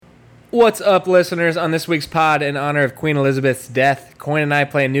What's up, listeners? On this week's pod, in honor of Queen Elizabeth's death, Coyne and I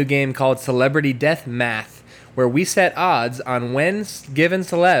play a new game called Celebrity Death Math, where we set odds on when given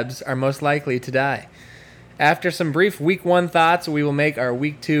celebs are most likely to die. After some brief Week 1 thoughts, we will make our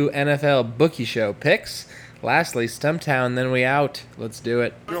Week 2 NFL Bookie Show picks. Lastly, Stumptown, then we out. Let's do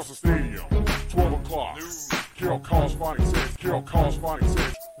it. Delta Stadium, 12 o'clock. Carol Collins Phonics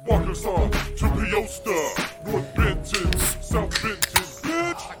says, Walker's up to Peosta, North Benton, South Benton,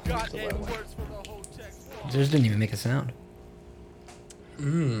 bitch. I got words for the whole text. Yours didn't even make a sound.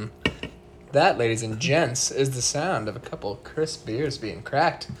 That, ladies and gents, is the sound of a couple crisp beers being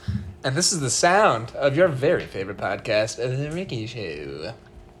cracked. And this is the sound of your very favorite podcast, The Bookie Show.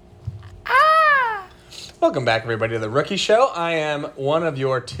 Welcome back, everybody, to The Rookie Show. I am one of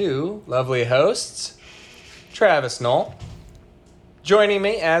your two lovely hosts, Travis Knoll. Joining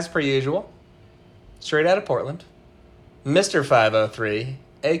me, as per usual, straight out of Portland, Mr. 503,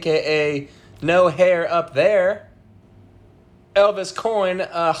 a.k.a. No Hair Up There, Elvis Coyne.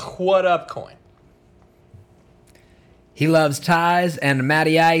 What up, Coyne? He loves ties and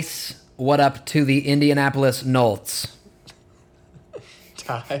Matty Ice. What up to the Indianapolis Knolls?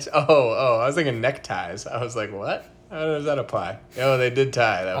 Ties? Oh, I was thinking neckties. I was like, what? How does that apply? Oh, they did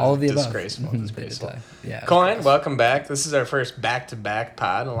tie. That was All of the disgraceful. above. Disgraceful. Yeah. Coyne, welcome back. This is our first back-to-back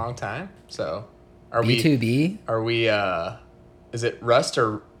pod in a long time. So, are B2B? Are we? Is it rust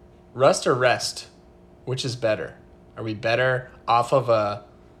or rest? Which is better? Are we better off of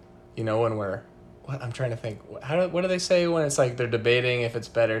when we're? What I'm trying to think. What do they say when it's like they're debating if it's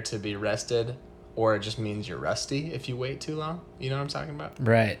better to be rested or it just means you're rusty if you wait too long? You know what I'm talking about?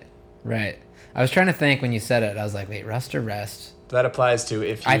 Right. I was trying to think when you said it. I was like, wait, rust or rest? That applies to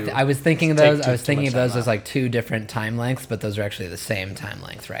if you. I was thinking of those. take I was thinking too of much those time as off. like two different time lengths, but those are actually the same time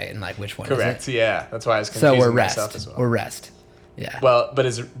length, right? And like, which one Correct. is it? Yeah, that's why I was So confusing we're rest. myself as well. We're rest. Yeah. Well,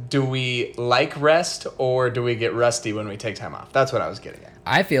 but do we like rest or do we get rusty when we take time off? That's what I was getting at.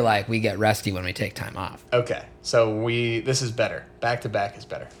 I feel like we get rusty when we take time off. Okay, so this is better. Back to back is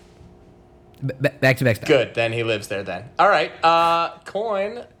better. Back to back. Good. Then he lives there. Then all right.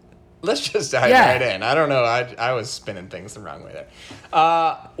 Coyne. Let's just dive Yeah. right in. I don't know. I was spinning things the wrong way there.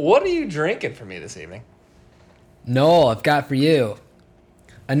 What are you drinking for me this evening? Noel, I've got for you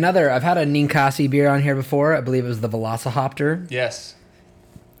I've had a Ninkasi beer on here before. I believe it was the Velociraptor. Yes.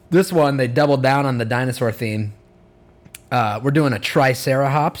 This one, they doubled down on the dinosaur theme. We're doing a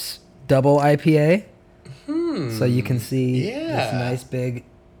Triceratops double IPA. So you can see this nice big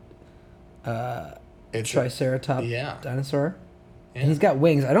Triceratops dinosaur. Yeah. And he's got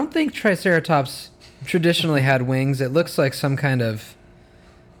wings. I don't think Triceratops traditionally had wings. It looks like some kind of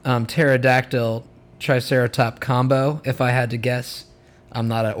pterodactyl Triceratops combo, if I had to guess. I'm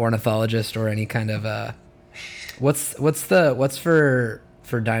not an ornithologist or any kind of what's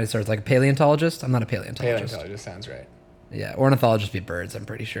for dinosaurs, like a paleontologist? I'm not a paleontologist. Paleontologist sounds right. Yeah, ornithologists be birds, I'm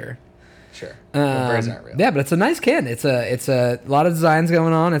pretty sure. Sure. Well, birds aren't real. Yeah, but it's a nice can. It's a lot of designs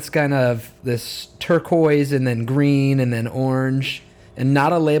going on. It's kind of this turquoise and then green and then orange and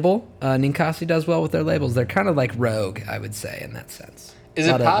not a label. Ninkasi does well with their labels. They're kind of like Rogue, I would say, in that sense. Is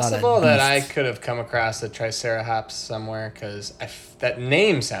it possible that I could have come across a Triceratops somewhere? Because that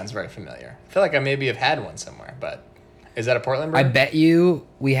name sounds very familiar. I feel like I maybe have had one somewhere, but is that a Portland brewery? I bet you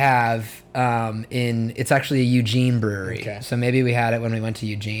we have it's actually a Eugene brewery. Okay. So maybe we had it when we went to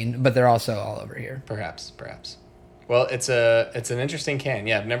Eugene, but they're also all over here. Perhaps. Well, it's an interesting can.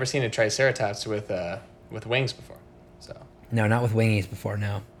 Yeah, I've never seen a Triceratops with wings before. So No, not with wingies before,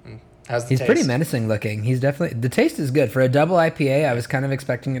 no. how's the He's taste? pretty menacing looking. He's definitely, the taste is good. For a double IPA, I was kind of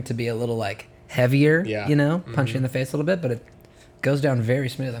expecting it to be a little like heavier, punch you in the face a little bit, but it goes down very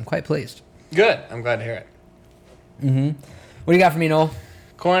smooth. I'm quite pleased. Good. I'm glad to hear it. What do you got for me, Noel?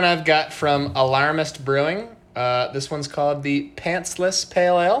 Corn I've got from Alarmist Brewing. This one's called the Pantsless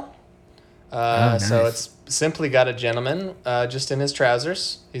Pale Ale. Nice. So it's simply got a gentleman just in his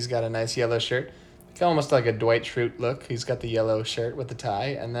trousers. He's got a nice yellow shirt. Almost like a Dwight Schrute look. He's got the yellow shirt with the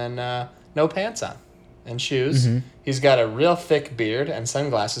tie and then no pants on and shoes. He's got a real thick beard and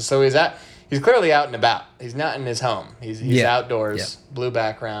sunglasses. So he's clearly out and about. He's not in his home. He's outdoors, blue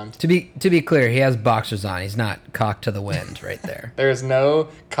background. To be clear, he has boxers on. He's not cocked to the wind right there. There is no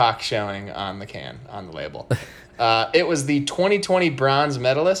cock showing on the can, on the label. It was the 2020 bronze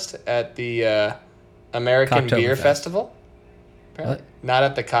medalist at the American Beer Festival. Apparently. Not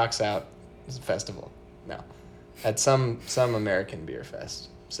at the Cocks Out Festival. No. At some American beer fest.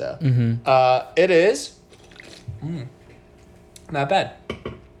 So it is not bad.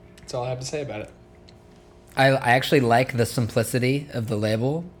 That's all I have to say about it. I actually like the simplicity of the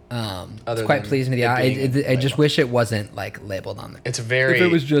label. It's Other quite than pleasing to the it eye. being I just label. wish it wasn't like labeled on there. It's very. If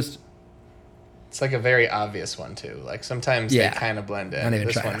it was just It's like a very obvious one too. Like sometimes Yeah. they kind of blend in. Not even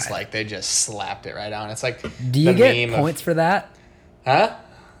This trying to one's hide like they just slapped it right on. It's like Do you the get meme points for that? Huh?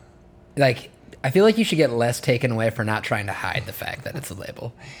 Like, I feel like you should get less taken away for not trying to hide the fact that it's a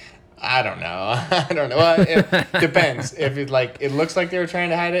label. I don't know. I don't know. Well, it depends. If it looks like they were trying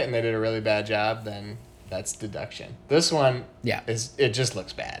to hide it and they did a really bad job, then that's deduction. This one, it just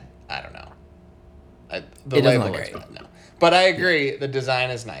looks bad. I don't know. The It doesn't label look looks great. bad. No, but I agree. The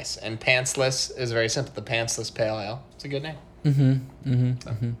design is nice, and pantsless is very simple. The pantsless pale ale. It's a good name.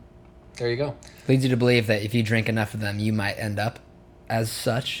 There you go. Leads you to believe that if you drink enough of them, you might end up as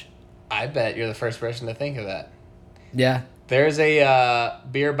such. I bet you're the first person to think of that. Yeah. There's a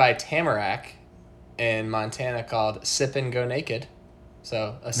beer by Tamarack in Montana called Sip and Go Naked.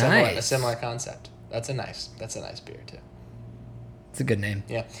 So a similar concept. That's a nice beer too. It's a good name.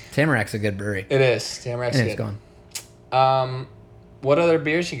 Yeah. Tamarack's a good brewery. It is. Tamarack's And good. it's gone. What other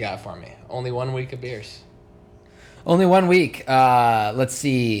beers you got for me? Only 1 week of beers. Only 1 week. Let's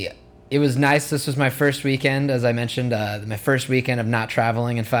see. It was nice. This was my first weekend, as I mentioned, my first weekend of not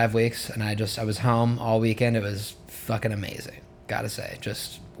traveling in 5 weeks. And I was home all weekend. It was fucking amazing. Gotta say,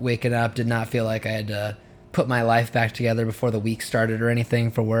 just waking up, did not feel like I had to put my life back together before the week started or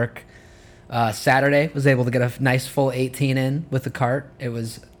anything for work. Saturday was able to get a nice full 18 in with the cart. It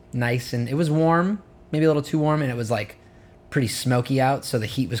was nice and it was warm, maybe a little too warm, and it was like pretty smoky out, so the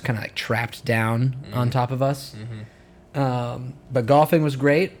heat was kind of like trapped down on top of us. But golfing was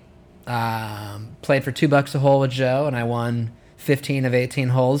great. Played for $2 a hole with Joe, and I won 15 of 18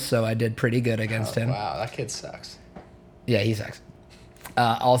 holes, so I did pretty good against him. Wow, that kid sucks. Yeah, he sucks.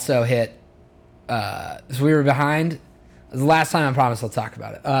 Also hit. So we were behind. The last time I promise I'll talk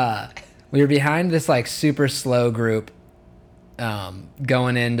about it. We were behind this like super slow group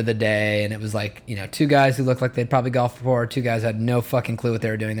going into the day, and it was like, two guys who looked like they'd probably golfed before, two guys had no fucking clue what they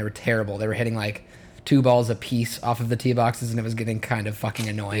were doing. They were terrible. They were hitting like 2 balls a piece off of the tee boxes, and it was getting kind of fucking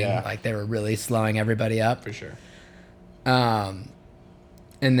annoying. Yeah. Like they were really slowing everybody up. For sure. And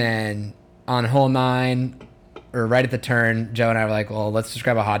then on hole 9, or right at the turn, Joe and I were like, well, let's just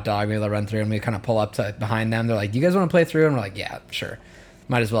grab a hot dog. Maybe they'll run through, and we kind of pull up to behind them. They're like, do you guys want to play through? And we're like, yeah, sure.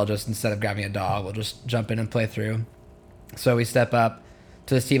 Might as well just, instead of grabbing a dog, we'll just jump in and play through. So we step up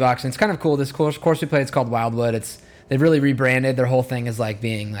to this tee box, and it's kind of cool. This course we played, it's called Wildwood. They've really rebranded. Their whole thing is like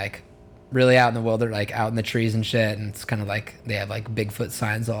being like really out in the wilderness, like out in the trees and shit. And it's kind of like they have like Bigfoot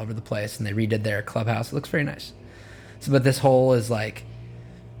signs all over the place, and they redid their clubhouse. It looks very nice. So, but this hole is like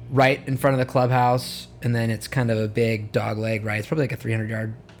right in front of the clubhouse, and then it's kind of a big dog leg, right? It's probably like a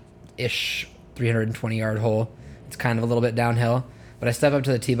 300-yard-ish, 320-yard hole. It's kind of a little bit downhill. But I step up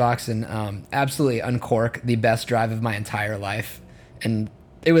to the tee box and absolutely uncork the best drive of my entire life. And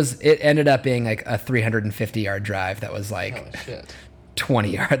it ended up being like a 350-yard drive that was like 20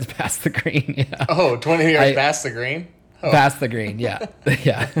 yards past the green. Yeah. Oh, 20 yards past the green? Oh. Past the green, yeah.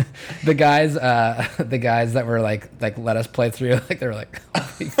 Yeah. The guys that were like let us play through, like they were like,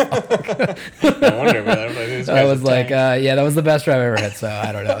 holy fuck. No wonder, man. I was like, yeah, that was the best drive I ever hit, so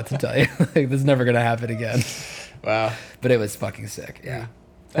I don't know what to tell you. Like, this is never gonna happen again. Wow. But it was fucking sick, yeah.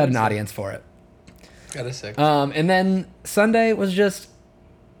 Had an audience for it. That is sick. And then Sunday was just,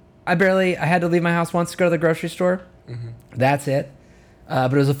 I had to leave my house once to go to the grocery store. Mm-hmm. That's it.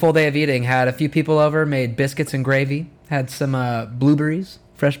 But it was a full day of eating. Had a few people over, made biscuits and gravy. Had some blueberries,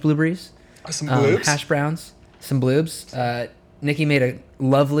 fresh blueberries. Some bloobs? Hash browns, some bloobs. Nikki made a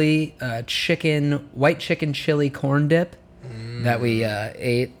lovely white chicken chili corn dip that we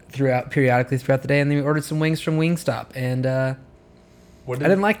ate periodically throughout the day. And then we ordered some wings from Wingstop. And I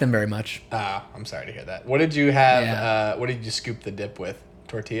didn't like them very much. I'm sorry to hear that. What did you have? Yeah. What did you scoop the dip with?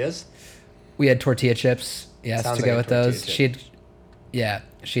 Tortillas? We had tortilla chips, yes, Sounds to like go a with tortilla those. chip.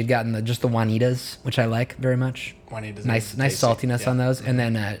 She'd gotten just the Juanitas, which I like very much. Juanitas, nice tasty. saltiness on those. And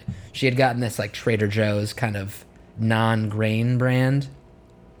then she had gotten this like Trader Joe's kind of non-grain brand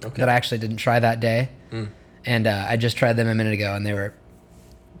that I actually didn't try that day. And I just tried them a minute ago, and they were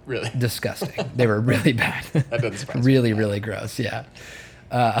really disgusting. They were really bad. That doesn't surprise really, me. really gross. Yeah.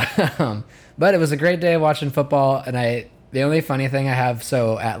 But it was a great day watching football, and the only funny thing I have,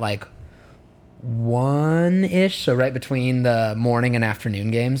 so at like 1-ish, so right between the morning and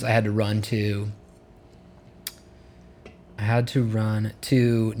afternoon games, I had to run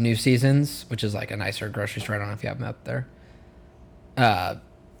to New Seasons, which is like a nicer grocery store. I don't know if you have them up there.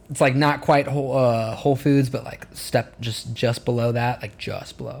 It's like not quite Whole Foods, but like step just below that, like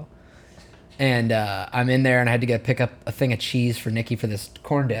just below. And I'm in there, and I had to pick up a thing of cheese for Nikki for this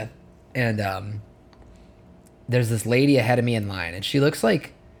corn dip. And there's this lady ahead of me in line, and she looks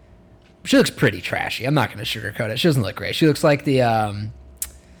pretty trashy. I'm not going to sugarcoat it. She doesn't look great. She looks like the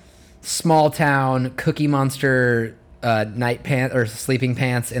small town Cookie Monster night pants or sleeping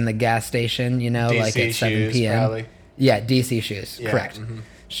pants in the gas station, DC like at 7 shoes, p.m. Probably. Yeah, DC shoes. Yeah, Correct.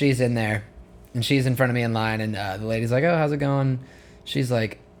 She's in there, and she's in front of me in line, and the lady's like, "Oh, how's it going?" She's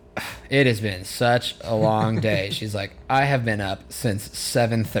like, "It has been such a long day." She's like, "I have been up since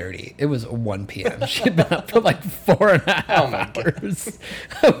 7:30. It was 1 p.m. She'd been up for like 4.5 hours.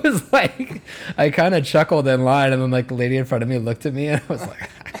 I was like, I kind of chuckled in line, and then like the lady in front of me looked at me, and I was like,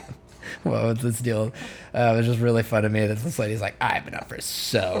 "What was this deal?" It was just really fun to me that this lady's like, "I've been up for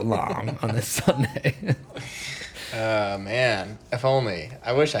so long on this Sunday." Man, if only.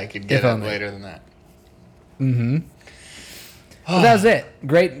 I wish I could get up later than that. But that was it.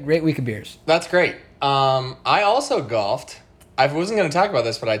 Great week of beers. That's great. I also golfed. I wasn't going to talk about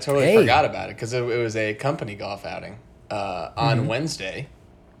this, but I totally forgot about it because it was a company golf outing on Wednesday,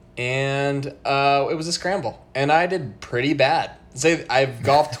 and it was a scramble, and I did pretty bad. Say I've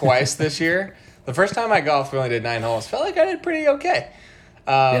golfed twice this year. The first time I golfed, we only did 9 holes. Felt like I did pretty okay.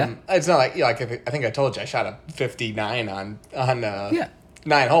 It's not like I think I told you I shot a 59 on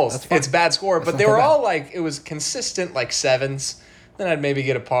 9 holes. It's a bad score, but they were all like, it was consistent like 7s. Then I'd maybe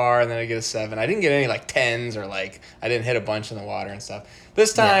get a par, and then I'd get a 7. I didn't get any like 10s or like I didn't hit a bunch in the water and stuff.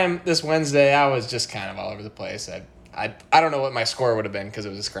 This time, this Wednesday, I was just kind of all over the place. I don't know what my score would have been because it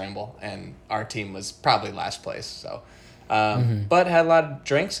was a scramble, and our team was probably last place. So, but had a lot of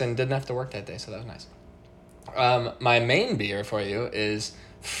drinks and didn't have to work that day, so that was nice. My main beer for you is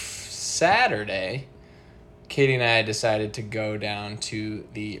Saturday. Katie and I decided to go down to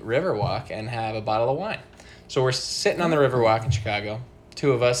the Riverwalk and have a bottle of wine. So we're sitting on the Riverwalk in Chicago,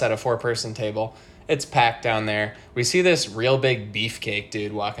 2 of us at a 4-person table. It's packed down there. We see this real big beefcake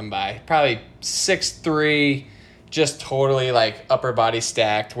dude walking by, probably 6'3", just totally like upper body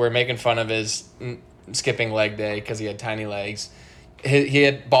stacked. We're making fun of his skipping leg day because he had tiny legs. He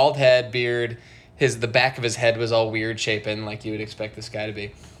had bald head, beard. The back of his head was all weird shapen, like you would expect this guy to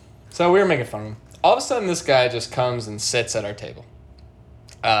be. So we were making fun of him. All of a sudden, this guy just comes and sits at our table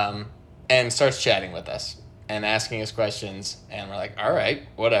and starts chatting with us and asking us questions. And we're like, all right,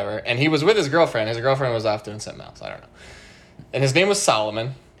 whatever. And he was with his girlfriend. His girlfriend was off doing something else. I don't know. And his name was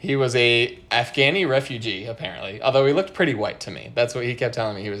Solomon. He was a Afghani refugee, apparently, although he looked pretty white to me. That's what he kept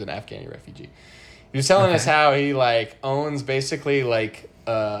telling me. He was an Afghani refugee. He was telling us how he like owns basically like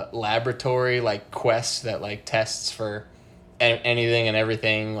a laboratory like Quest that like tests for anything and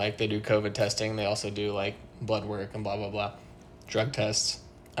everything. Like they do COVID testing. They also do like blood work and blah, blah, blah. Drug tests.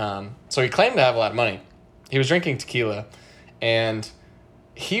 So he claimed to have a lot of money. He was drinking tequila, and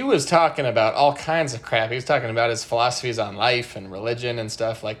he was talking about all kinds of crap. He was talking about his philosophies on life and religion and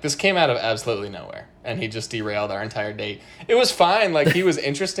stuff. Like this came out of absolutely nowhere, and he just derailed our entire date. It was fine. Like he was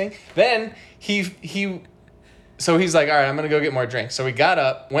interesting. Then so he's like, all right, I'm going to go get more drinks. So we got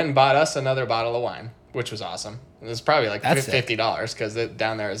up, went and bought us another bottle of wine, which was awesome. It was probably like $50 because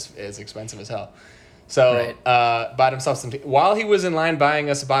down there is expensive as hell. So bought himself some. While he was in line buying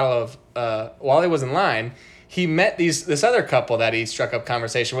us a bottle of, while he was in line, he met this other couple that he struck up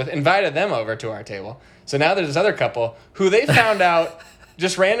conversation with, invited them over to our table. So now there's this other couple who they found out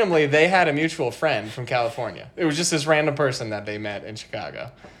just randomly they had a mutual friend from California. It was just this random person that they met in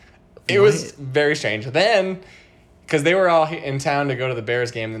Chicago. It was very strange. Then, because they were all in town to go to the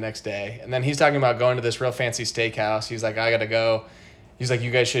Bears game the next day, and then he's talking about going to this real fancy steakhouse. He's like, I gotta go. He's like,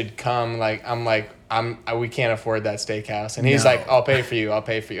 you guys should come. Like, I'm like, we can't afford that steakhouse. And he's like, I'll pay for you.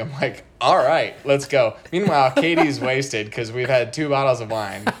 I'm like, all right, let's go. Meanwhile, Katie's wasted because we've had 2 bottles of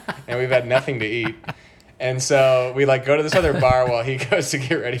wine and we've had nothing to eat. And so we like go to this other bar while he goes to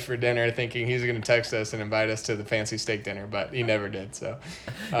get ready for dinner, thinking he's going to text us and invite us to the fancy steak dinner, but he never did. So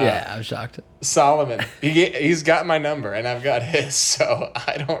yeah, I'm shocked. Solomon, he's got my number and I've got his, so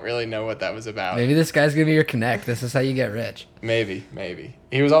I don't really know what that was about. Maybe this guy's going to be your connect. This is how you get rich. Maybe.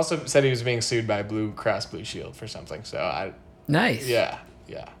 He was also said he was being sued by Blue Cross Blue Shield for something. So nice. Yeah.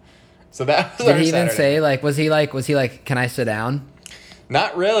 So that was Did he even Saturday. say was he like, can I sit down?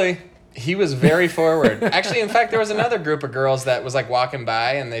 Not really. He was very forward. Actually, in fact, there was another group of girls that was like walking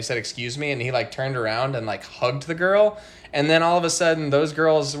by and they said, excuse me. And he like turned around and like hugged the girl. And then all of a sudden those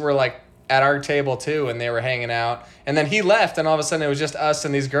girls were like at our table too. And they were hanging out. And then he left and all of a sudden it was just us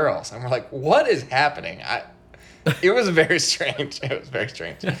and these girls. And we're like, what is happening? It was very strange.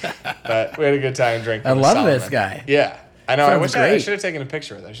 But we had a good time drinking. I love this guy. Yeah. I know. Sounds I great. should have taken a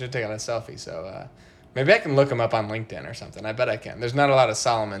picture with him. I should have taken a selfie. So, maybe I can look him up on LinkedIn or something. I bet I can. There's not a lot of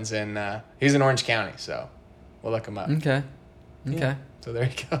Solomons he's in Orange County, so we'll look him up. Okay. Yeah. So there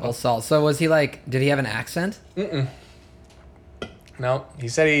you go. Well, Saul. So was he like, did he have an accent? No. He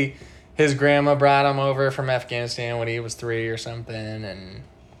said his grandma brought him over from Afghanistan when he was 3 or something, and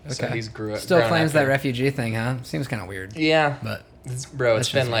So he's Still grown claims up that here. refugee thing, huh? Seems kind of weird. Yeah. But It's that's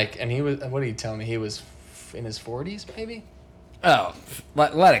been just like, and he was, what did he tell me? He was in his 40s, maybe? oh,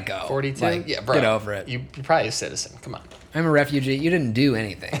 let it go. 42? Like, Yeah, bro. get over it. You're probably a citizen. Come on. I'm a refugee. You didn't do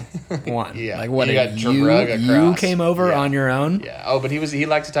anything. One. Yeah. Like what? You got You drug across. came over Yeah. on your own. Yeah. Oh, but he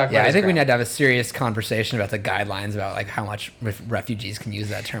liked to talk about Yeah, I his think we ground. need to have a serious conversation about the guidelines about like how much refugees can use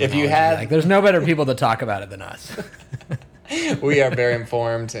that terminology. you had- like, there's no better people to talk about it than us. We are very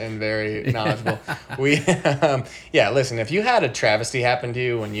informed and very knowledgeable. Yeah, listen, if you had a travesty happen to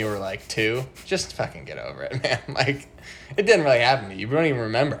you when you were like 2, just fucking get over it, man. Like, it didn't really happen to you. You don't even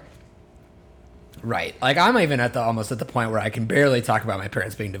remember. Right. Like I'm even almost at the point where I can barely talk about my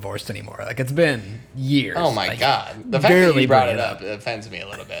parents being divorced anymore. Like it's been years. Oh my Like, God. The fact that barely you brought bring it it up offends me a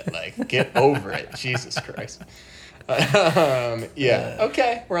little bit. Like, get over it. Jesus Christ. Yeah.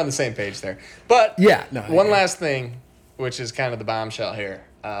 Okay. We're on the same page there. But Yeah, no, I one agree. last thing, which is kind of the bombshell here.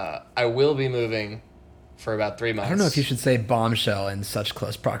 I will be moving for about 3 months. I don't know if you should say bombshell in such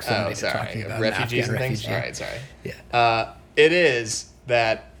close proximity Oh, to sorry. talking about Refugees an and Afghan things? refugee. All right, sorry. Yeah. It is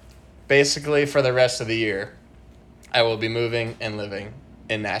that basically for the rest of the year, I will be moving and living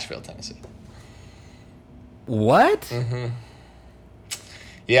in Nashville, Tennessee. What? Mm-hmm.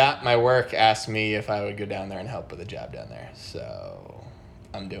 Yeah, my work asked me if I would go down there and help with a job down there. So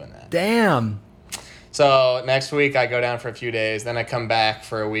I'm doing that. Damn. So next week I go down for a few days. Then I come back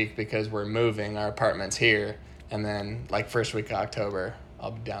for a week because we're moving. Our apartment's here. And then like first week of October,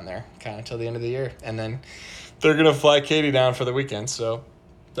 I'll be down there kind of till the end of the year. And then they're going to fly Katie down for the weekend. So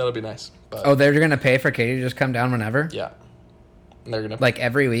that'll be nice. But, Oh, they're gonna pay for Katie to just come down whenever? yeah. And they're going to... Like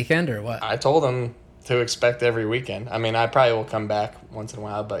every weekend or what? I told them to expect every weekend. I mean, I probably will come back once in a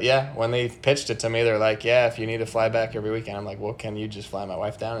while. But yeah, when they pitched it to me, they're like, yeah, if you need to fly back every weekend. I'm like, well, can you just fly my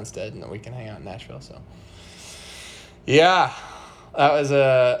wife down instead? And then we can hang out in Nashville. So, yeah, that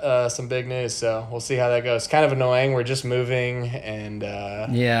was some big news. So we'll see how that goes. Kind of annoying. We're just moving. And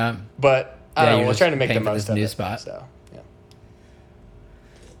Yeah. but I Yeah, don't know. you're We're just trying to make the paying for most this of new it. spot. So, yeah.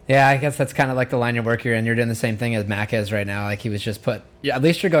 Yeah, I guess that's kind of like the line of work you're in. You're doing the same thing as Mac is right now. Like he was just put. Yeah, at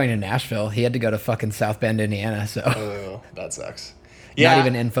least you're going to Nashville. He had to go to fucking South Bend, Indiana. So Oh, that sucks. Yeah. not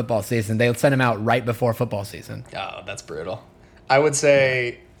even in football season. They sent him out right before football season. Oh, that's brutal. I would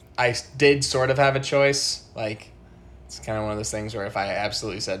say I did sort of have a choice. Like, it's kind of one of those things where if I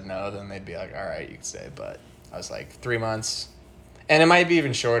absolutely said no, then they'd be like, all right, you can stay. But I was like, 3 months. And it might be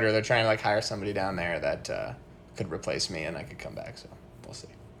even shorter. They're trying to, like, hire somebody down there that could replace me and I could come back. So we'll see.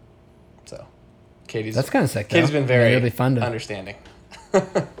 So Katie's... That's kind of sick. Katie's though. been I mean, very it'll be fun to. understanding.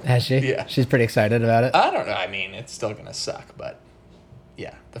 Has she? Yeah. She's pretty excited about it. I don't know. I mean, it's still going to suck. But,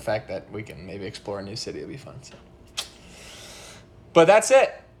 yeah, the fact that we can maybe explore a new city will be fun. So. But that's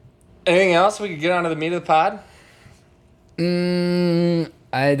it. Anything else? We could get on to the meat of the pod?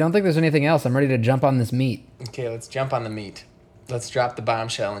 I don't think there's anything else. I'm ready to jump on this meat. Okay, let's jump on the meat. Let's drop the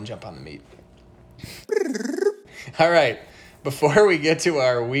bombshell and jump on the meat. All right. Before we get to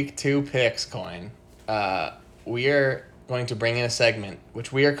our week 2 picks, Coyne, we are going to bring in a segment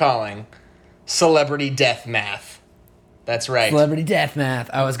which we are calling Celebrity Death Math. That's right. Celebrity Death Math.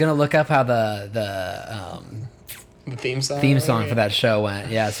 I was gonna look up how the The theme song? theme song for that show went.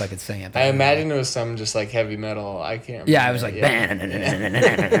 Yeah, so I could sing it. I imagine it was some just like heavy metal. I can't remember. Yeah, I was like,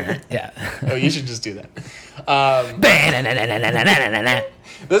 Yeah. yeah. Oh, you should just do that.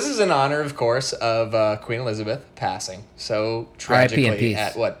 This is in honor, of course, of Queen Elizabeth passing so R.I.P. in tragically peace.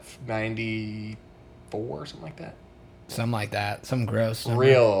 at, what, 94, something like that? Something like that. Something gross.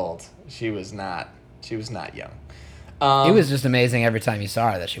 Real old. She was not young. It was just amazing every time you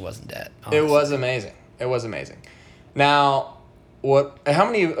saw her that she wasn't dead. It honestly. was amazing. It was amazing. Now, how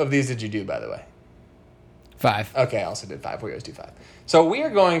many of these did you do, by the way? 5. Okay, I also did 5. We always do 5. So we are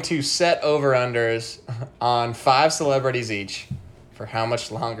going to set over-unders on 5 celebrities each for how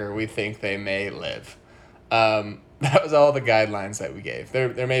much longer we think they may live. That was all the guidelines that we gave.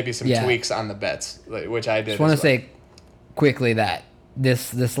 There may be some Yeah. tweaks on the bets, which I did. Just want to as well. say quickly that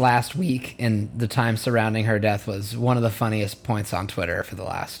this last week and the time surrounding her death was one of the funniest points on Twitter for the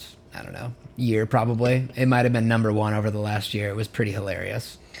last, I don't know, year probably. It might have been number 1 over the last year. It was pretty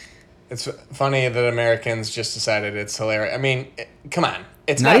hilarious. It's funny that Americans just decided it's hilarious. I mean, come on.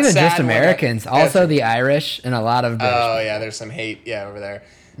 It's Not not even sad just when Americans, also the Irish and a lot of British. Oh, yeah, there's some hate, over there.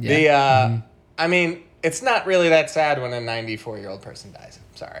 Yeah. I mean, it's not really that sad when a 94-year-old person dies.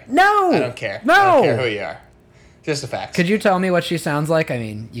 I'm sorry. No! I don't care. No! I don't care who you are. Just a fact. Could you tell me what she sounds like? I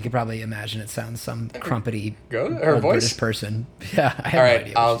mean, you could probably imagine it sounds some crumpety Go her old voice? British person. Yeah, I have All no right,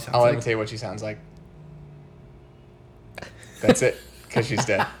 idea what I'll she sounds like. imitate what she sounds like. That's it, because she's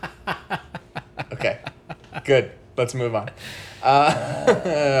dead. Okay, good. Let's move on.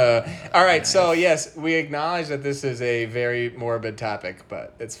 All right, so yes, we acknowledge that this is a very morbid topic,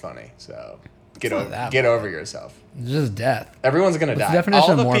 but it's funny. So get over yourself. It's just death. Everyone's gonna die. The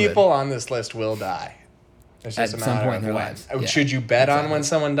definition All the of morbid? people on this list will die. It's just At a some matter point of in their when. lives. Yeah. Should you bet on when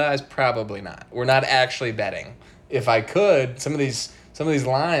someone dies? Probably not. We're not actually betting. If I could, some of these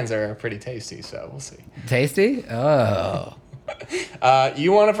lines are pretty tasty, so we'll see. Tasty? Oh.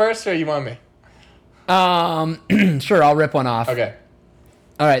 You want it first, or you want me? Sure, I'll rip one off. Okay.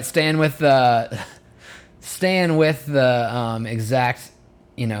 All right, staying with the exact,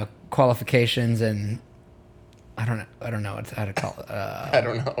 qualifications and I don't know how to call it. I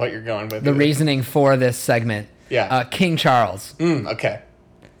don't know what you're going with. The reasoning for this segment. Yeah. King Charles. Okay.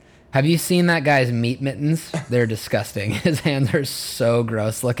 Have you seen that guy's meat mittens? They're disgusting. His hands are so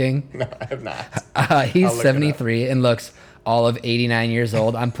gross looking. No, I have not. He's 73 and looks all of 89 years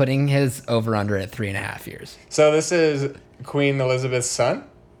old. I'm putting his over-under at 3.5 years. So this is Queen Elizabeth's son?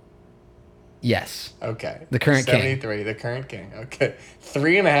 Yes. Okay. The current 73, king. the current king. Okay.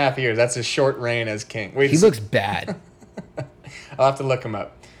 3.5 years. That's a short reign as king. Wait, He looks bad. I'll have to look him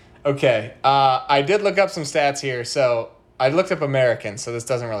up. Okay. I did look up some stats here. So I looked up American, so this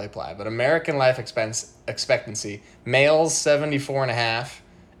doesn't really apply. But American life expectancy, males 74.5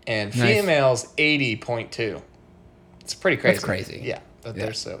 and females 80.2. It's pretty crazy. That's crazy. Yeah.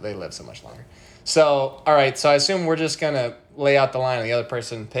 They live so much longer. So, all right. So I assume we're just going to lay out the line and the other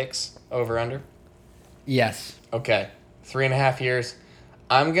person picks over under? Yes. Okay. 3.5 years.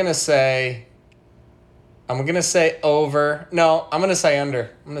 I'm gonna say over. No, I'm gonna say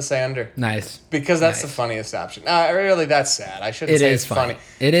under. Nice. Because that's the funniest option. Really, that's sad. I shouldn't It say is it's funny.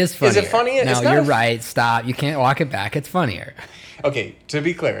 It is funny. Is it funny? No, It's not you're right. Stop. You can't walk it back. It's funnier. Okay, to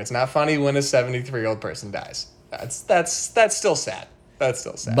be clear, it's not funny when a 73-year-old person dies. That's still sad. That's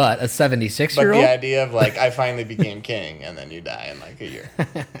still sad. But a But 76-year-old? the idea of I finally became king and then you die in a year.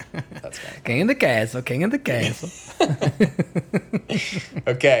 That's kind of King of the castle. King of the castle.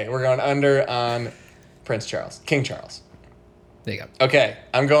 Okay, we're going under on King Charles. There you go. Okay,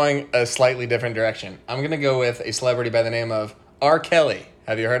 I'm going a slightly different direction. I'm going to go with a celebrity by the name of R. Kelly.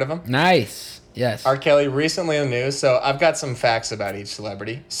 Have you heard of him? Nice. Yes. R. Kelly, recently in the news, so I've got some facts about each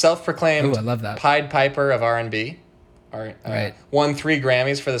celebrity. Self-proclaimed Ooh, I love that. Pied Piper of R&B. Right. Won 3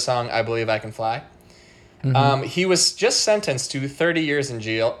 Grammys for the song I Believe I Can Fly. Mm-hmm. He was just sentenced to 30 years in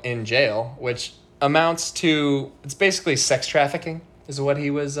jail, which amounts to, it's basically sex trafficking is what he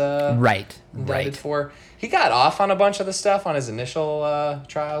was indicted for. He got off on a bunch of the stuff on his initial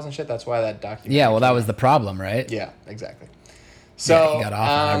trials and shit. That's why that documentary. Yeah, well, that was the problem, right? Yeah, exactly. So he got off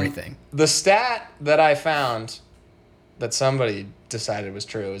on everything. The stat that I found that somebody decided was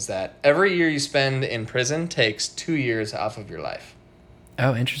true is that every year you spend in prison takes 2 years off of your life.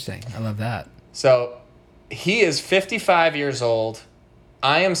 Oh, interesting. I love that. So he is 55 years old.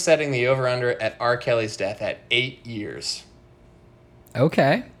 I am setting the over-under at R. Kelly's death at 8 years.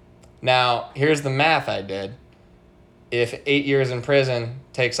 Okay. Now, here's the math I did. If 8 years in prison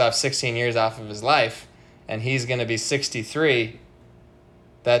takes off 16 years off of his life, and he's going to be 63,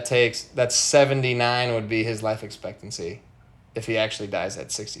 that's 79 would be his life expectancy if he actually dies at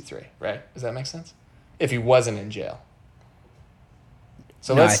 63, right? Does that make sense? If he wasn't in jail.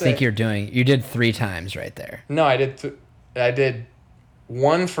 So No, let's I say, think you did 3 times right there. No, I did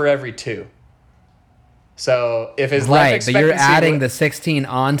 1 for every 2. So if his life Right, but expectancy... you're adding the 16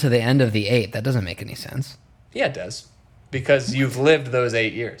 on to the end of the 8. That doesn't make any sense. Yeah, it does. Because you've lived those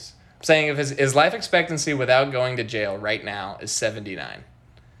 8 years. I'm saying if his life expectancy without going to jail right now is 79.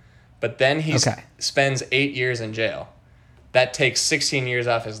 But then he spends 8 years in jail. That takes 16 years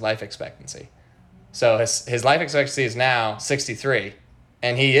off his life expectancy. So his life expectancy is now 63,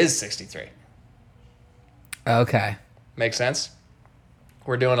 and he is 63. Okay. Make sense?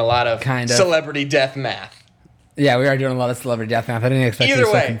 We're doing a lot of Kind of. celebrity death math. Yeah, we are doing a lot of celebrity death math. I didn't expect you to Either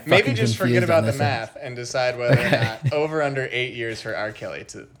be way, fucking maybe just forget confused about on the this one. math and decide whether or not over under 8 years for R. Kelly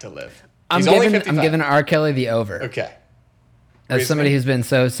to live. I'm He's only 55. giving R. Kelly the over. Okay. As somebody who's been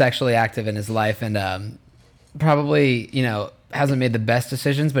so sexually active in his life and probably, hasn't made the best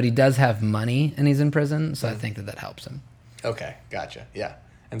decisions, but he does have money and he's in prison, so I think that helps him. Okay, gotcha. Yeah.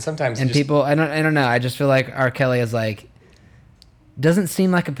 And sometimes People, I don't know. I just feel like R. Kelly is doesn't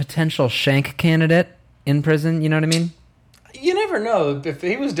seem like a potential shank candidate in prison. You know what I mean? You never know. If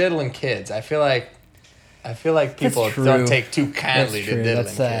he was diddling kids, I feel like people don't take too kindly to diddling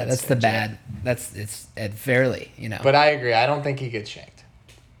kids. That's the bad. It's fairly, But I agree. I don't think he gets shanked.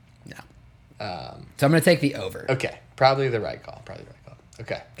 No. So I'm gonna take the over. Okay, probably the right call.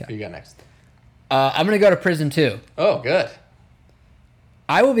 Okay. Who you got next? I'm gonna go to prison too. Oh, good.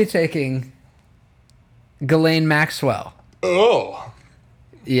 I will be taking Ghislaine Maxwell. Oh.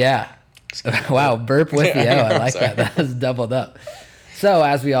 Yeah. Wow, burp with the O. I like Sorry. that. That was doubled up. So,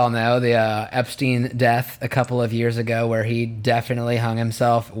 as we all know, the Epstein death a couple of years ago, where he definitely hung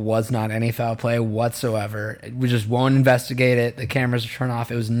himself, was not any foul play whatsoever. We just won't investigate it. The cameras are turned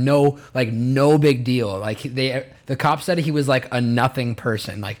off. It was no big deal. Like the cop said he was like a nothing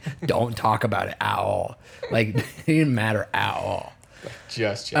person. Like, don't talk about it at all. Like, it didn't matter at all.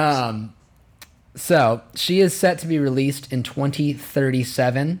 Just. So she is set to be released in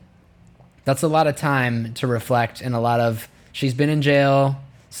 2037. That's a lot of time to reflect, and a lot of. She's been in jail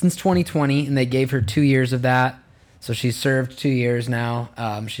since 2020, and they gave her 2 years of that. So she's served 2 years now.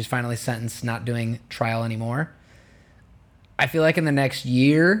 She's finally sentenced, not doing trial anymore. I feel like in the next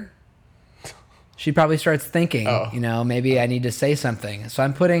year, she probably starts thinking, maybe I need to say something. So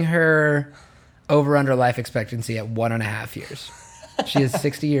I'm putting her over under life expectancy at 1.5 years. She is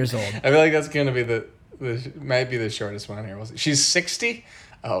 60 years old. I feel like that's going to be might be the shortest one here. We'll see. She's 60?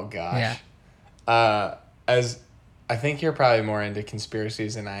 Oh, gosh. Yeah. I think you're probably more into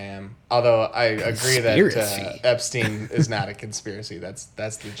conspiracies than I am. Although I agree that Epstein is not a conspiracy. That's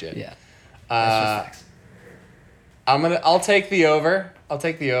legit. Yeah. That's just facts. I'll take the over. I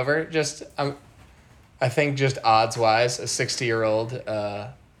think just odds wise, a 60-year-old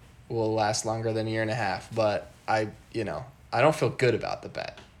will last longer than a year and a half. But I don't feel good about the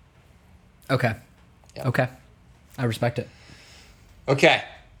bet. Okay. Yeah. Okay. I respect it. Okay.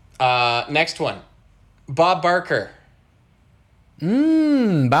 Next one. Bob Barker.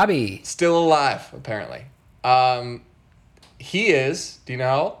 Bobby. Still alive, apparently. He is. Do you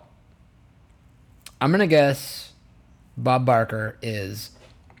know? I'm going to guess Bob Barker is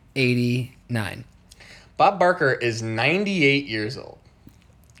 89. Bob Barker is 98 years old.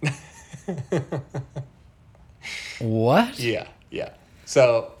 What? Yeah.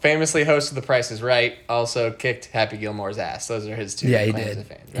 So, famously hosted The Price is Right, also kicked Happy Gilmore's ass. Those are his two Yeah, he claims did. to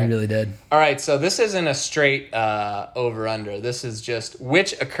fame, right? He really did. All right, so this isn't a straight over-under. This is just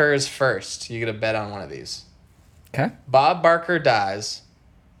which occurs first. You get a bet on one of these. Okay. Bob Barker dies,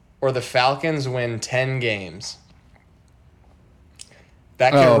 or the Falcons win 10 games.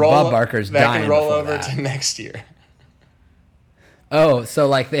 That can Bob Barker's that dying can roll before over that. to next year. Oh, so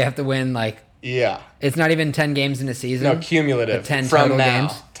like they have to win Yeah. it's not even 10 games in a season? No, cumulative. 10 from total now.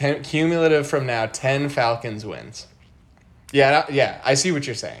 games? 10 cumulative from now, 10 Falcons wins. Yeah, I see what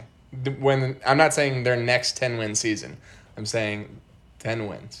you're saying. I'm not saying their next 10-win season. I'm saying 10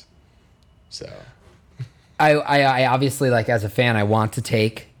 wins. So I obviously, like, as a fan, I want to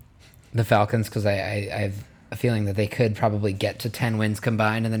take the Falcons because I have a feeling that they could probably get to 10 wins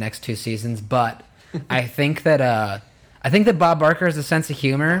combined in the next 2 seasons. But I think that Bob Barker has a sense of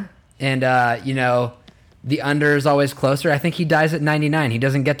humor, and the under is always closer. I think he dies at 99. He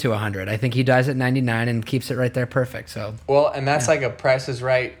doesn't get to 100. I think he dies at 99 and keeps it right there perfect. So and that's like a Price is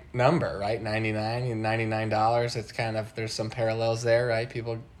Right number, right? 99 and $99. It's kind of, there's some parallels there, right?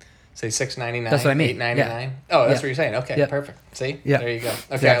 People say $6.99. That's what I mean. $8.99. Yeah. Oh, that's Yeah. what you're saying. Okay, Yeah. perfect. See? Yeah. There you go.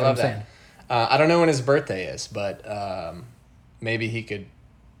 Okay, Exactly I love what I'm that. I don't know when his birthday is, but maybe he could.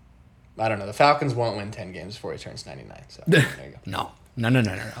 I don't know. The Falcons won't win 10 games before he turns 99. So there you go. No.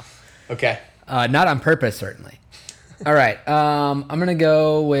 Okay. Not on purpose, certainly. All right. I'm going to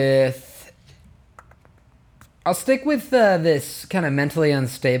go with... I'll stick with this kind of mentally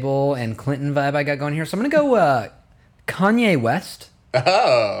unstable and Clinton vibe I got going here. So I'm going to go Kanye West.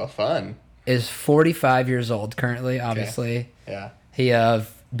 Oh, fun. Is 45 years old currently, obviously. Yeah. He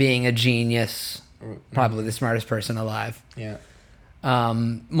being a genius, probably the smartest person alive. Yeah.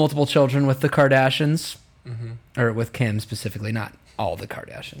 Multiple children with the Kardashians, or with Kim specifically, not all the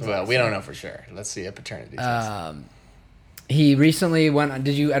Kardashians. Well, we don't know for sure. Let's see a paternity test. He recently went on,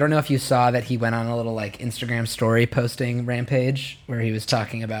 I don't know if you saw that he went on a little like Instagram story posting rampage where he was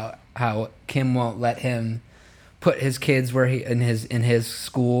talking about how Kim won't let him put his kids where in his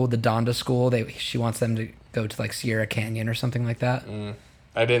school, the Donda school. She wants them to go to like Sierra Canyon or something like that.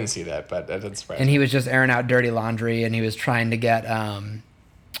 I didn't see that, but that didn't surprise And me. he was just airing out dirty laundry, and he was trying to get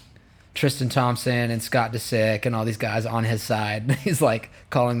Tristan Thompson and Scott Disick and all these guys on his side. He's like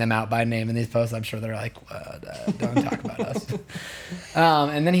calling them out by name in these posts. I'm sure they're like, don't talk about us.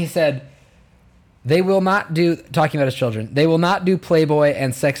 And then he said, they will not do, talking about his children, they will not do Playboy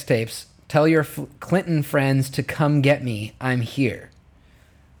and sex tapes. Tell your Clinton friends to come get me. I'm here.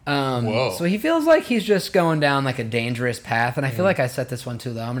 Whoa. So he feels like he's just going down like a dangerous path, and I feel like I set this one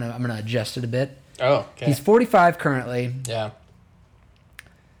too low. I'm gonna adjust it a bit. Oh, okay. He's 45 currently. Yeah.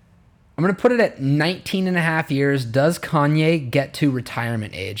 I'm going to put it at 19 and a half years. Does Kanye get to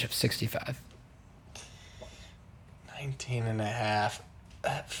retirement age of 65? 19 and a half.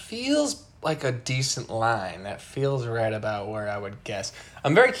 That feels like a decent line. That feels right about where I would guess.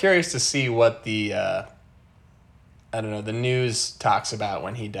 I'm very curious to see what the the news talks about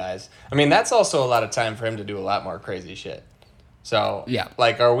when he dies. I mean, that's also a lot of time for him to do a lot more crazy shit. So, Yeah.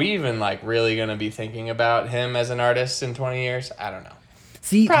 like, are we even, like, really going to be thinking about him as an artist in 20 years? I don't know.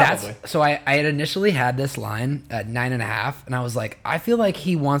 See, Probably. so I had initially had this line at 9.5, and I was like, I feel like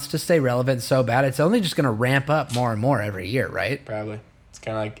he wants to stay relevant so bad. It's only just going to ramp up more and more every year, right? Probably. It's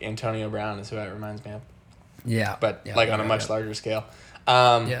kind of like Antonio Brown is who it reminds me of. Yeah. But, yeah, like, yeah, on a much yeah. larger scale.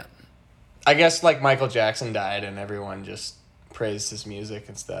 Yeah. I guess, like, Michael Jackson died and everyone just praised his music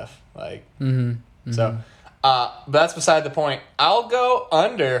and stuff. Like, so, but that's beside the point. I'll go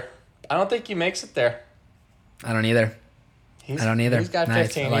under. I don't think he makes it there. I don't either. I don't either. He's got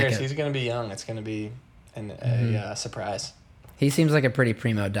Nice. 15 I like years. it. He's going to be young. It's going to be a surprise. He seems like a pretty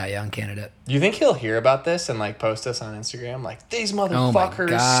primo die young candidate. Do you think he'll hear about this and, like, post us on Instagram? Like, these motherfuckers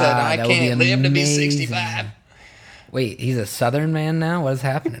God, said I that would be can't live to be amazing. 65. Wait, he's a Southern man now? What is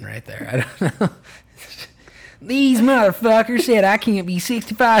happening right there? I don't know. These motherfuckers said I can't be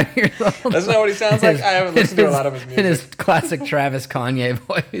 65 years old. That's not what he sounds like. I haven't listened to a lot of his music. In his classic Travis Kanye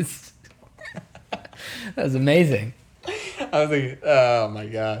voice. That was amazing. I was thinking, oh my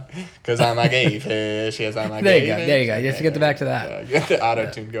God. Because I'm a gay fish. Yes, I'm a There gay you go. fish. There you go. You have to get back to that. Get the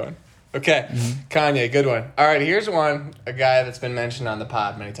auto-tune going. Okay. Kanye, good one. All right, here's one. A guy that's been mentioned on the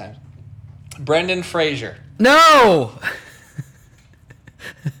pod many times. Brendan Fraser. No!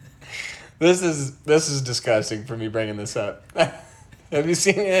 This is disgusting for me bringing this up. Have you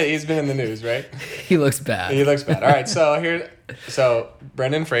seen it? He's been in the news, right? He looks bad. He looks bad. All right, so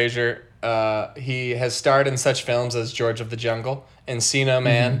Brendan Fraser, he has starred in such films as George of the Jungle, Encino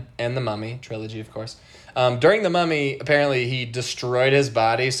Man, and The Mummy trilogy, of course. During The Mummy, apparently he destroyed his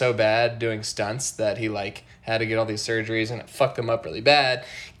body so bad doing stunts that he had to get all these surgeries and it fucked him up really bad.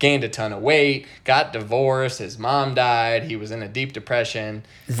 Gained a ton of weight, got divorced, his mom died, he was in a deep depression.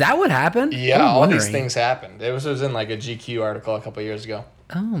 Is that what happened? Yeah, I'm all these wondering. things happened. It was in like a GQ article a couple years ago.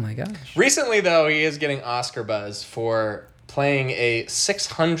 Oh my gosh. Recently, though, he is getting Oscar buzz for playing a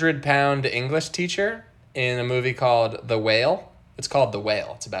 600-pound English teacher in a movie called The Whale. It's called The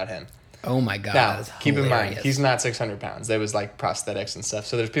Whale. It's about him. Oh my god. Now, That's keep in mind, hilarious. he's not 600 pounds. There was like prosthetics and stuff.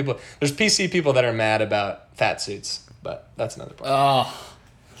 So there's PC people that are mad about fat suits, but that's another point. Oh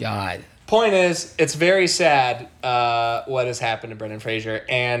god. Point is, it's very sad what has happened to Brendan Fraser,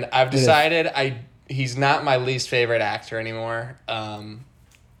 and I've decided he's not my least favorite actor anymore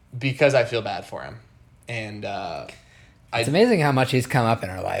because I feel bad for him. And It's amazing how much he's come up in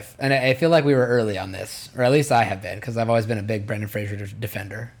our life. And I feel like we were early on this, or at least I have been, because I've always been a big Brendan Fraser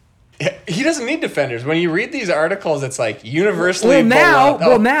defender. he doesn't need defenders. When you read these articles, it's like universally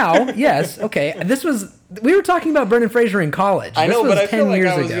Well, now, yes, okay. We were talking about Brendan Fraser in college. I know, This but was I feel 10 like years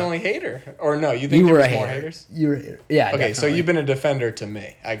I was ago. the only hater. Or no, you think You there were was a more hater. haters? You were, yeah. Okay, so definitely. you've been a defender to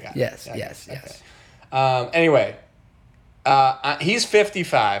me. I got it. Yes, I got yes, it. yes. Okay. Anyway, he's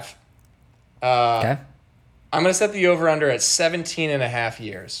 55. Okay. I'm going to set the over-under at 17 and a half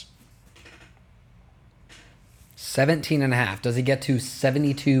years. 17 and a half. Does he get to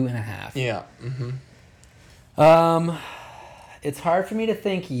 72 and a half? Yeah. It's hard for me to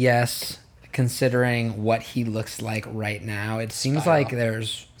think yes, considering what he looks like right now. It seems Spiral. like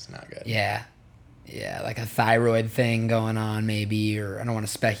there's, It's not good. yeah, like a thyroid thing going on maybe, or I don't want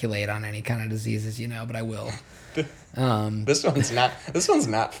to speculate on any kind of diseases, but I will. This one's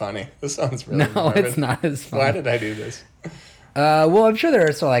not funny. This one's really No, morbid. it's not as funny. Why did I do this? Well, I'm sure there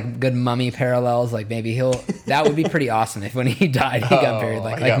are sort of like good mummy parallels. Like maybe that would be pretty awesome if when he died, he got buried I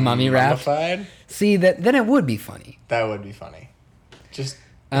like got mummy wrapped. mummified? See, then it would be funny. That would be funny. Just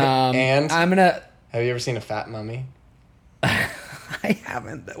I'm gonna. have you ever seen a fat mummy? I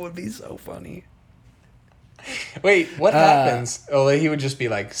haven't. That would be so funny. Wait, what happens? Oh, he would just be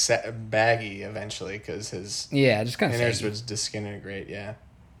like baggy eventually because his Yeah, just kind of innards would disintegrate. Yeah.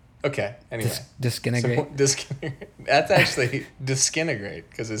 Okay. Anyway. disintegrate. Disintegrate. That's actually disintegrate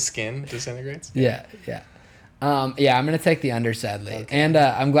because his skin disintegrates. Yeah. I'm gonna take the under sadly, and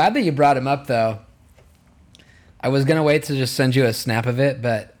I'm glad that you brought him up though. I was gonna wait to just send you a snap of it,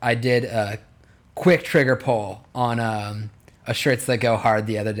 but I did a quick trigger poll on a shirts that go hard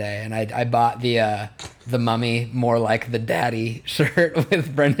the other day, and I bought the Mummy More Like the Daddy shirt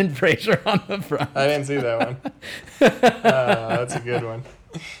with Brendan Fraser on the front. I didn't see that one. That's a good one.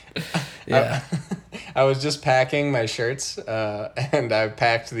 Yeah. I was just packing my shirts, and I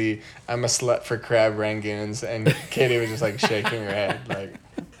packed I'm a slut for crab rangoons, and Katie was just like shaking her head, like,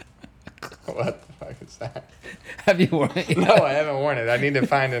 what the fuck is that? Have you worn it? No, I haven't worn it. I need to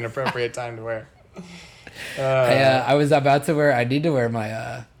find an appropriate time to wear. I was about to wear. I need to wear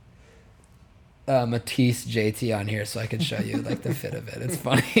my Matisse JT on here so I could show you like the fit of it. It's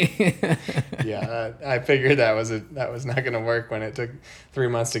funny. Yeah, I figured that was not going to work when it took 3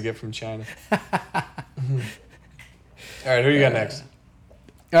 months to get from China. All right, who you got next?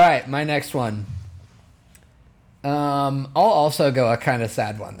 All right, my next one. I'll also go a kind of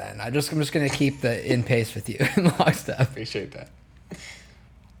sad one then. I'm just going to keep the in pace with you in lockstep. Appreciate that.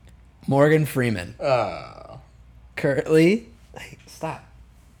 Morgan Freeman. Oh. Currently, hey, stop.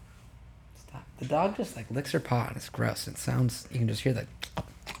 The dog just like licks her paw and it's gross. It sounds, you can just hear that.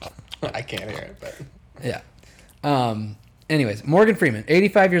 I can't hear it, but yeah. Anyways, Morgan Freeman,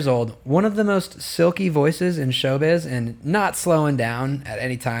 85 years old, one of the most silky voices in showbiz and not slowing down at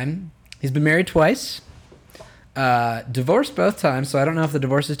any time. He's been married twice, divorced both times, so I don't know if the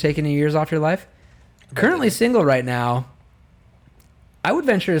divorce has taken any years off your life. Currently single right now. I would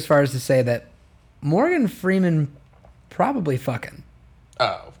venture as far as to say that Morgan Freeman probably fucking.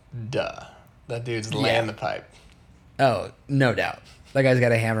 Oh, duh. That dude's laying the pipe. Oh, no doubt. That guy's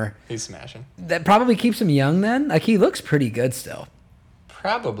got a hammer. He's smashing. That probably keeps him young then. Like, he looks pretty good still.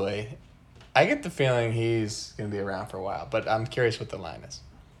 Probably. I get the feeling he's going to be around for a while, but I'm curious what the line is.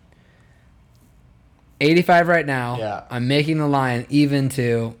 85 right now. Yeah. I'm making the line even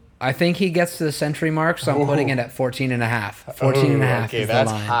to, I think he gets to the century mark, so I'm putting it at 14 and a half. 14 and a half okay, is the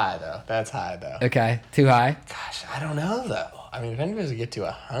that's line. high, though. That's high, though. Okay, too high? Gosh, I don't know, though. I mean, if anybody's going to get to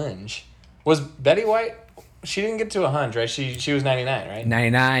a hunch. Was Betty White, she didn't get to a hunch, right? She was 99, right?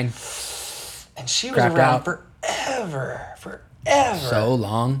 99. And she was Crapped around out. forever. So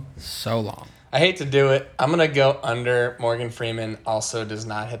long. I hate to do it. I'm going to go under. Morgan Freeman also does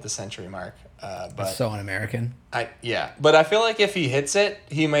not hit the century mark. But So un-American. But I feel like if he hits it,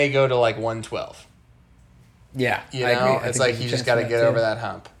 he may go to like 112. Yeah, You I know, agree. it's like he just got to get over that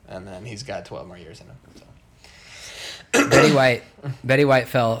hump, and then he's got 12 more years in him. So. Betty White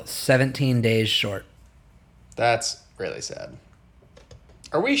fell 17 days short. That's really sad.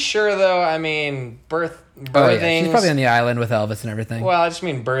 Are we sure though? I mean, birthings. Oh yeah, she's probably on the island with Elvis and everything. Well, I just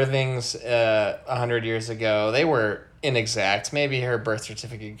mean birthings 100 years ago. They were inexact. Maybe her birth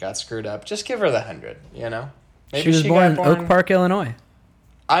certificate got screwed up. Just give her the 100. You know. Maybe she was born in Oak Park, Illinois.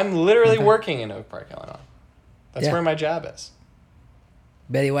 I'm literally working in Oak Park, Illinois. That's Yeah. where my job is.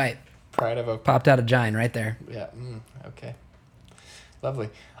 Betty White Pride of Oak Park. popped out a giant right there. Yeah. Okay. Lovely.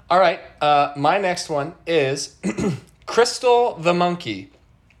 All right. My next one is Crystal the Monkey.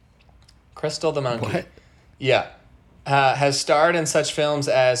 Crystal the Monkey. What? Yeah. Has starred in such films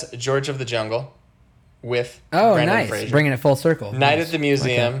as George of the Jungle with Brendan Nice. Fraser, Bringing it full circle. Night Nice. at the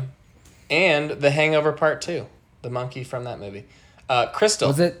Museum, Okay. and The Hangover Part 2. The monkey from that movie.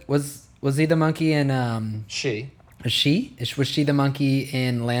 Crystal. Was he the monkey in She. Was she the monkey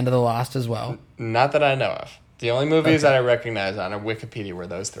in Land of the Lost as well? Not that I know of. The only movies that I recognize on Wikipedia were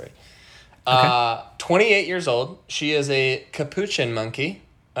those three. 28 years old. She is a capuchin monkey.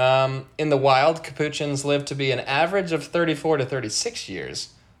 In the wild, capuchins live to be an average of 34 to 36 years.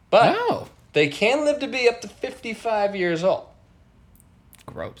 But they can live to be up to 55 years old.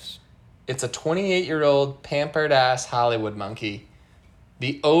 Gross. It's a 28-year-old pampered-ass Hollywood monkey.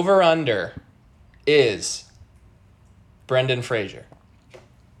 The over-under is Brendan Fraser.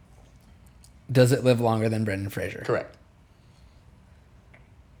 Does it live longer than Brendan Fraser? Correct.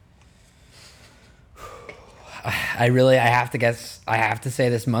 I have to guess. I have to say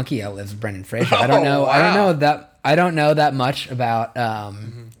this monkey outlives Brendan Fraser. I don't know. Wow. I don't know that much about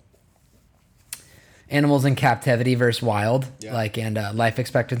animals in captivity versus wild, and life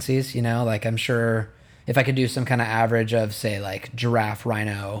expectancies. You know, like I'm sure if I could do some kind of average of say like giraffe,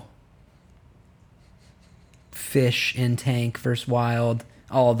 rhino, fish in tank versus wild,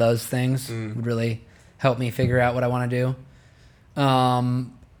 all of those things would really help me figure out what I want to do.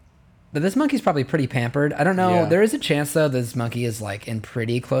 But this monkey's probably pretty pampered. I don't know. Yeah. There is a chance though this monkey is like in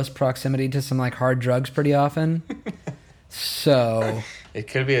pretty close proximity to some like hard drugs pretty often. So it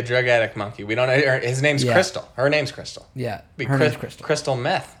could be a drug addict monkey. We don't know. His name's Crystal. Her name's Crystal. Yeah. Her name's Crystal. Crystal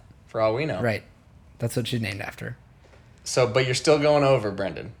meth, for all we know. Right. That's what she's named after. So, but you're still going over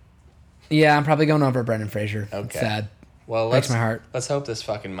Brendan. Yeah, I'm probably going over Brendan Fraser. Okay. It's sad. Well, breaks my heart. Let's hope this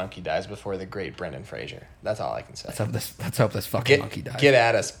fucking monkey dies before the great Brendan Fraser. That's all I can say. Let's hope this fucking monkey dies. Get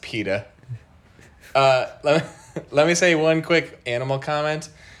at us, PETA. Let me say one quick animal comment.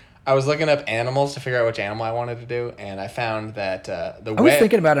 I was looking up animals to figure out which animal I wanted to do, and I found that I was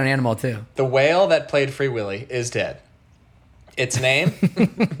thinking about an animal too. The whale that played Free Willy is dead. Its name?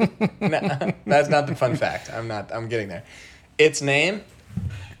 No, that's not the fun fact. I'm getting there. Its name?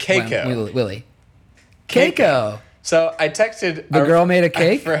 Keiko. Willie. Keiko. So I texted the girl made a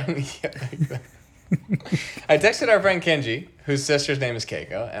cake. I texted our friend Kenji, whose sister's name is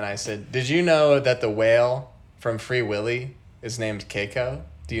Keiko, and I said, "Did you know that the whale from Free Willy is named Keiko?"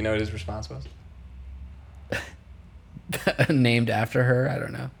 Do you know what his response was? Named after her? I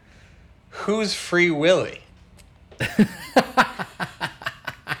don't know. Who's Free Willy?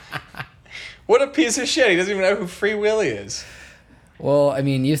 What a piece of shit. He doesn't even know who Free Willy is. Well, I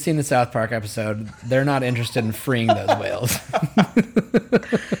mean, you've seen the South Park episode. They're not interested in freeing those whales.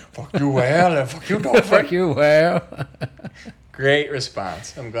 Fuck you, whale, and fuck you, dolphin. Fuck you, whale. Great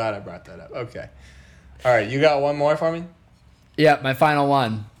response. I'm glad I brought that up. Okay. All right, you got one more for me? Yeah, my final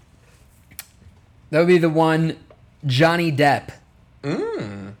one. That would be the one, Johnny Depp.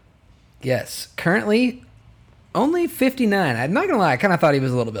 Yes. Currently, only 59. I'm not going to lie. I kind of thought he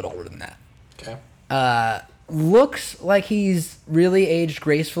was a little bit older than that. Okay. Looks like he's really aged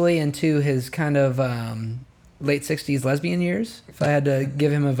gracefully into his kind of late 60s lesbian years, if I had to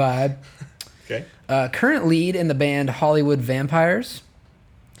give him a vibe. Okay. Current lead in the band Hollywood Vampires.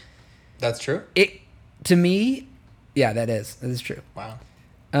 That's true? To me, yeah, that is true. Wow.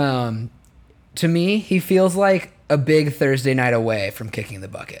 To me, he feels like a big Thursday night away from kicking the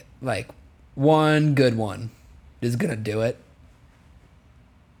bucket. Like, one good one is going to do it.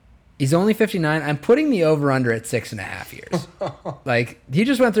 He's only 59. I'm putting the over-under at 6.5 years. Like, he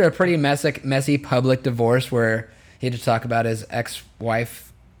just went through a pretty messy public divorce where he had to talk about his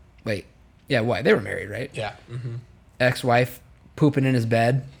ex-wife. Wait. Yeah, why? They were married, right? Yeah. Mm-hmm. Ex-wife pooping in his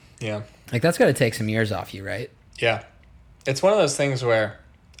bed. Yeah. Like, that's got to take some years off you, right? Yeah. It's one of those things where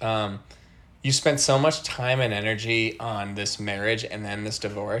you spent so much time and energy on this marriage and then this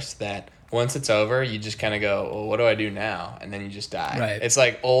divorce that once it's over, you just kind of go, well, what do I do now? And then you just die. Right. It's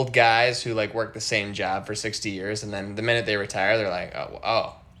like old guys who like work the same job for 60 years, and then the minute they retire, they're like,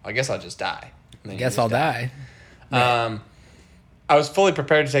 oh, I guess I'll just die. I guess I'll die. Right. I was fully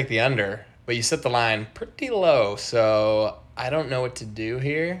prepared to take the under, but you set the line pretty low, so I don't know what to do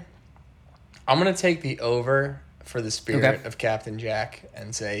here. I'm going to take the over for the spirit of Captain Jack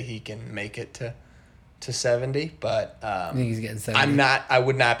and say he can make it to 70, but I think he's getting 70. I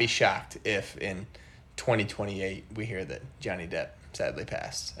would not be shocked if in 2028 we hear that Johnny Depp sadly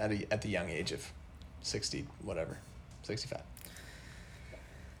passed at the young age of 60 whatever, 65.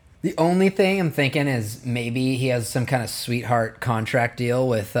 The only thing I'm thinking is maybe he has some kind of sweetheart contract deal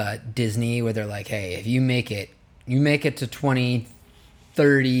with Disney where they're like, hey, if you make it to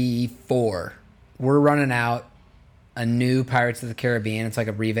 2034, we're running out a new Pirates of the Caribbean. It's like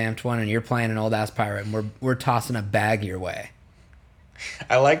a revamped one, and you're playing an old ass pirate, and we're tossing a bag your way.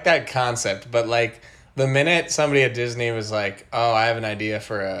 I like that concept, but like the minute somebody at Disney was like, "Oh, I have an idea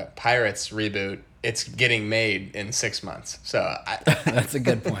for a Pirates reboot," it's getting made in 6 months. So that's a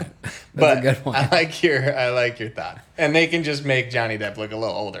good point. That's a good point. I like your thought, and they can just make Johnny Depp look a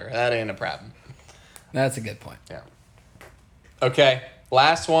little older. That ain't a problem. That's a good point. Yeah. Okay,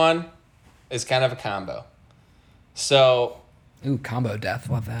 last one is kind of a combo. So, ooh, combo death.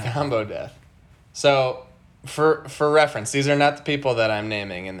 Love that. Combo death. So, for reference, these are not the people that I'm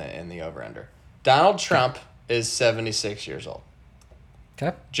naming in the over under. Donald Trump is 76 years old.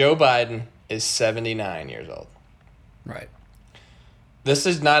 Okay. Joe Biden is 79 years old. Right. This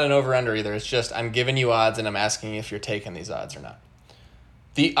is not an over under either. It's just I'm giving you odds and I'm asking if you're taking these odds or not.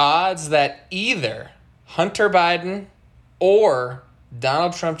 The odds that either Hunter Biden or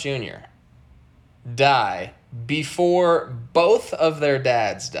Donald Trump Jr. die before both of their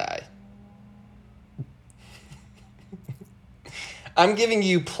dads die. I'm giving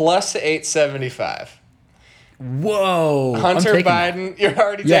you plus 875. Whoa. Hunter Biden, you're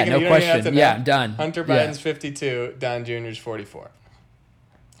already taking it. No question. Yeah, done. Hunter Biden's 52, Don Jr.'s 44.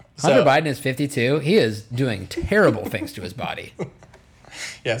 Hunter Biden is 52. He is doing terrible things to his body.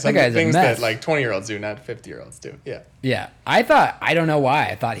 Yeah, some things that like 20-year-olds do, not 50-year-olds do. Yeah. Yeah. I don't know why.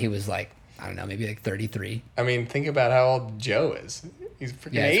 I thought he was like, I don't know, maybe like 33. I mean, think about how old Joe is. He's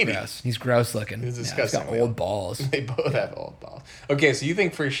freaking 80. He's gross looking. He's disgusting. He's got old balls. They both have old balls. Okay, so you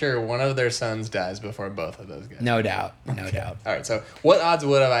think for sure one of their sons dies before both of those guys? No doubt. No doubt. All right, so what odds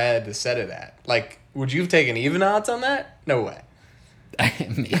would have I had to set it at? Like, would you have taken even odds on that? No way.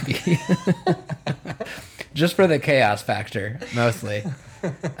 Maybe. Just for the chaos factor, mostly.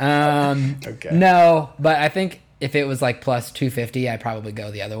 Okay. No, but I think if it was like plus 250, I'd probably go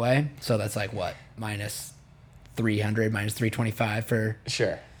the other way. So that's like what? Minus 300, minus 325 for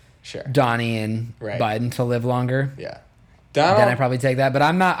Sure. Donnie and Biden to live longer. Yeah. Then I'd probably take that. But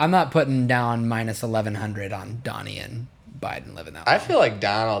I'm not putting down minus 1100 on Donnie and Biden living that long. I feel like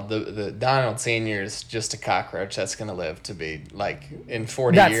Donald, the Donald Sr. is just a cockroach that's going to live to be like in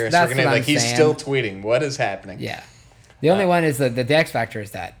 40 years. We're gonna, like he's still tweeting. What is happening? Yeah. The only one is that the X factor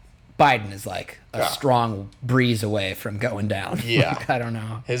is that Biden is like a strong breeze away from going down. Yeah. Like, I don't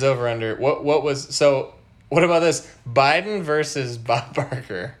know. His over-under. What about this? Biden versus Bob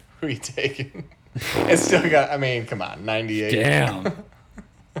Barker. Who are you taking? It's still got, I mean, come on, 98. Damn.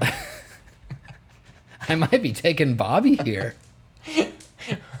 I might be taking Bobby here.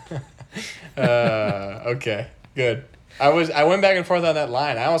 Okay, good. I went back and forth on that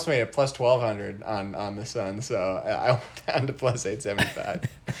line. I almost made it plus 1,200 on the Sun, so I went down to plus 875.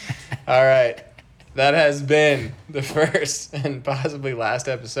 All right. That has been the first and possibly last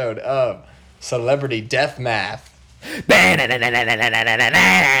episode of Celebrity Death Math.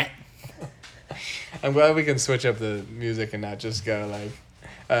 I'm glad we can switch up the music and not just go like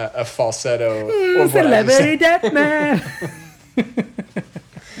a falsetto. Celebrity Death Math.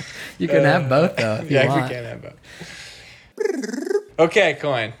 You can have both, though, if you want. We can have both. Okay,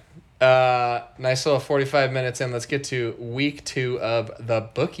 Coyne. Nice little 45 minutes in. Let's get to week 2 of the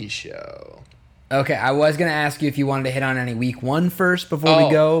Bookie Show. Okay, I was going to ask you if you wanted to hit on any week 1 first before we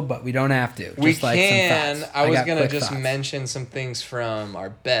go, but we don't have to. We just like can. some thoughts. I was going to just thoughts. mention some things from our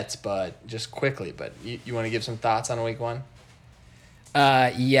bets, but just quickly. But you want to give some thoughts on week 1?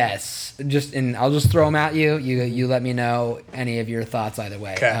 Yes. I'll just throw them at you. You let me know any of your thoughts either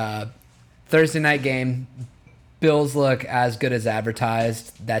way. Okay. Thursday night game. Bills look as good as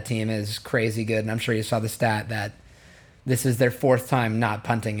advertised. That team is crazy good, and I'm sure you saw the stat that this is their 4th time not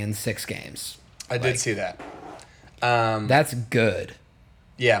punting in 6 games. I did see that. That's good.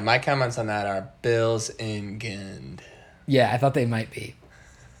 Yeah, my comments on that are Bills in Gund. Yeah, I thought they might be.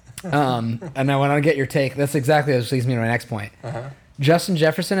 And I want to get your take. That's exactly what leads me to my next point. Justin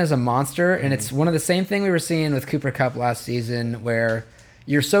Jefferson is a monster, and it's one of the same thing we were seeing with Cooper Kupp last season, where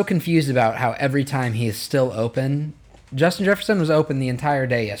you're so confused about how every time he is still open. Justin Jefferson was open the entire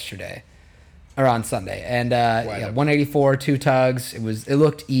day yesterday, or on Sunday, and 184, 2 tugs. It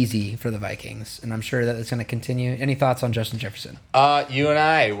looked easy for the Vikings, and I'm sure that it's going to continue. Any thoughts on Justin Jefferson? You and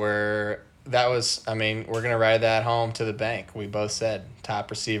I we're going to ride that home to the bank. We both said top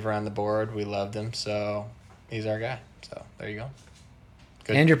receiver on the board. We loved him, so he's our guy. So there you go.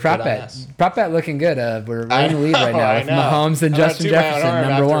 Good, and your prop bet looking good. We're in the lead right now with Mahomes and Justin Jefferson,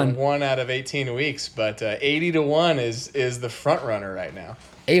 number 1. 1 out of 18 weeks, but 80-1 is the front runner right now.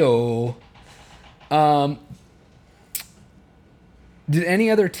 Ayo. Did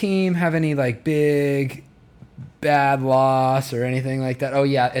any other team have any like big bad loss or anything like that? Oh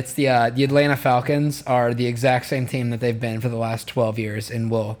yeah, it's the Atlanta Falcons are the exact same team that they've been for the last 12 years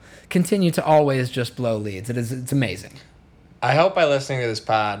and will continue to always just blow leads. It's amazing. I hope by listening to this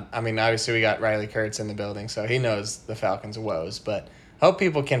pod, I mean, obviously we got Riley Kurtz in the building, so he knows the Falcons' woes, but I hope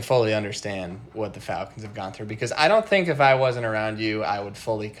people can fully understand what the Falcons have gone through, because I don't think if I wasn't around you, I would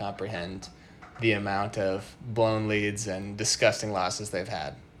fully comprehend the amount of blown leads and disgusting losses they've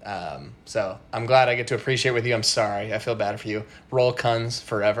had. So I'm glad I get to appreciate with you. I'm sorry. I feel bad for you. Roll Cuns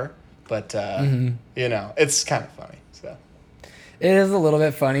forever, but, it's kind of funny. So it is a little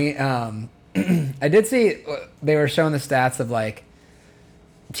bit funny. I did see they were showing the stats of like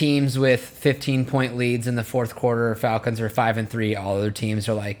teams with 15-point leads in the 4th quarter. Falcons are 5-3. All other teams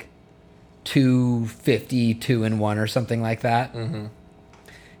are like 250, 2-1 or something like that. Mm-hmm.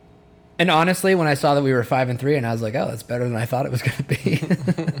 And honestly, when I saw that we were 5-3, and I was like, oh, that's better than I thought it was going to be.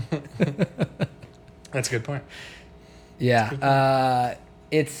 That's a good point. Yeah.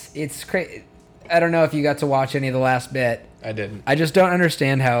 It's crazy. I don't know if you got to watch any of the last bit. I didn't. I just don't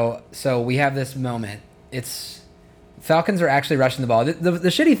understand how. So we have this moment. Falcons are actually rushing the ball. The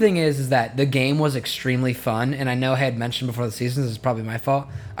shitty thing is that the game was extremely fun, and I know I had mentioned before the season, this is probably my fault.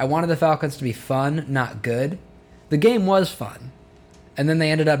 I wanted the Falcons to be fun, not good. The game was fun, and then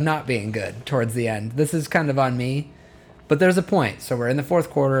they ended up not being good towards the end. This is kind of on me, but there's a point. So we're in the 4th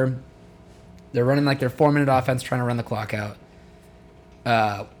quarter. They're running like their 4-minute offense, trying to run the clock out.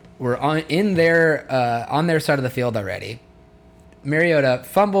 We're on their side of the field already. Mariota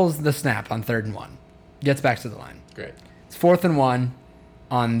fumbles the snap on 3rd and 1. Gets back to the line. Great. It's 4th and 1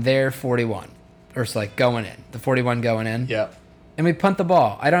 on their 41. Or it's like going in. The 41 going in. Yep. And we punt the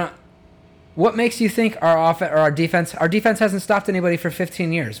ball. What makes you think our defense hasn't stopped anybody for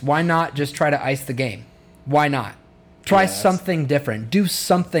 15 years? Why not just try to ice the game? Why not? Try something different. Do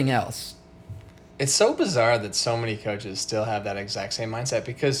something else. It's so bizarre that so many coaches still have that exact same mindset,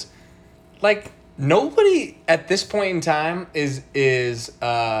 because like nobody at this point in time is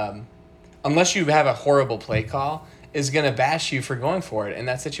unless you have a horrible play call, is going to bash you for going for it in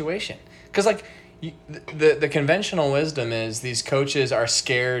that situation. Because like the conventional wisdom is these coaches are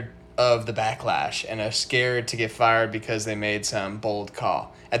scared of the backlash and are scared to get fired because they made some bold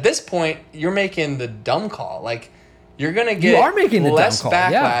call. At this point, you're making the dumb call. Like You're going to get are making the less dumb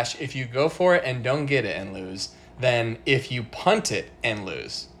call, yeah. backlash if you go for it and don't get it and lose than if you punt it and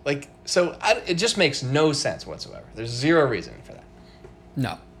lose. Like, so it just makes no sense whatsoever. There's zero reason for that.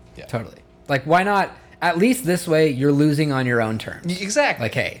 No, Yeah. totally. Like, why not? At least this way, you're losing on your own terms. Exactly.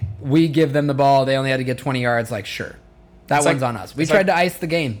 Like, hey, we give them the ball. They only had to get 20 yards. Like, sure. That It's one's like- on us. We it's tried like- to ice the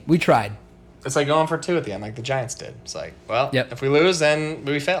game. We tried. It's like going for 2 at the end, like the Giants did. It's like, well, Yep. if we lose, then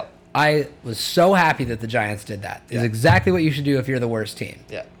we failed. I was so happy that the Giants did that. It's Yeah. exactly what you should do if you're the worst team.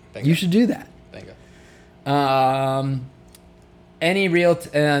 Yeah. Bingo. You should do that. Bingo. Any real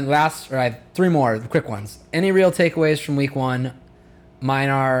and last, or I have 3 more quick ones. Any real takeaways from week 1? Mine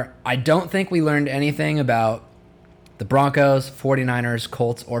are, I don't think we learned anything about the Broncos, 49ers,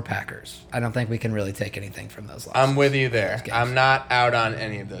 Colts, or Packers. I don't think we can really take anything from those losses. I'm with you there. games. I'm not out on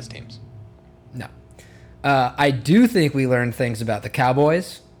any of those teams. No. I do think we learned things about the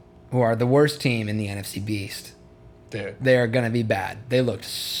Cowboys, who are the worst team in the NFC Beast. Dude. They are going to be bad. They looked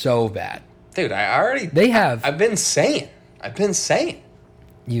so bad. Dude, I already... They have... I've been saying.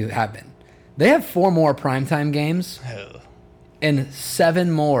 You have been. They have 4 more primetime games Ugh. and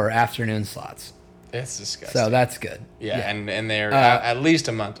 7 more afternoon slots. It's disgusting. So that's good. Yeah, and they're at least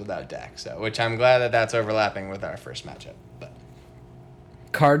a month without Dak, so which I'm glad that that's overlapping with our first matchup. But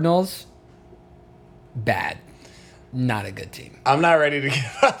Cardinals, bad. Not a good team. I'm not ready to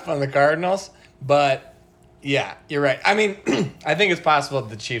give up on the Cardinals, but yeah, you're right. I mean, I think it's possible that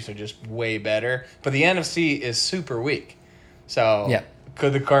the Chiefs are just way better, but the NFC is super weak. So Yeah.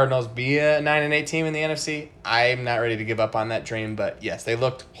 could the Cardinals be a 9-8 team in the NFC? I'm not ready to give up on that dream, but yes, they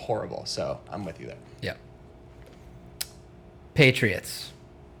looked horrible, so I'm with you there. Yeah. Patriots,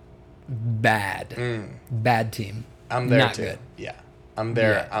 bad. Bad team. I'm there Not too. good. Yeah. I'm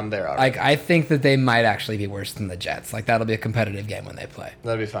there. Yeah. I'm there already. Like, I think that they might actually be worse than the Jets. Like, that'll be a competitive game when they play.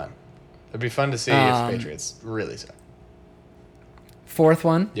 That'd be fun. It'd be fun to see if Patriots really suck. 4th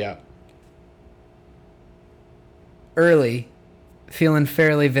one, Yeah. early, feeling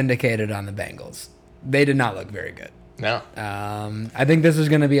fairly vindicated on the Bengals. They did not look very good. No. I think this is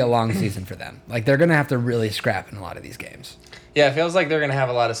going to be a long season for them. Like, they're going to have to really scrap in a lot of these games. Yeah, it feels like they're going to have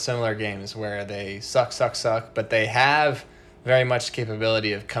a lot of similar games where they suck, but they have very much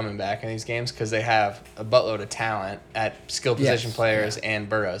capability of coming back in these games because they have a buttload of talent at skill position Yes, players, and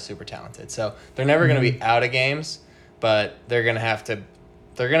Burrow's super talented. So they're never going to be out of games, but they're going to have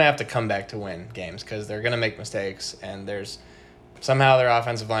to come back to win games because they're going to make mistakes, and there's somehow their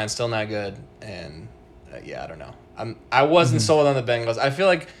offensive line's still not good, and yeah, I don't know. I wasn't sold on the Bengals. I feel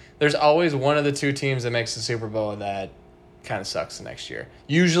like there's always one of the 2 teams that makes the Super Bowl that kind of sucks the next year.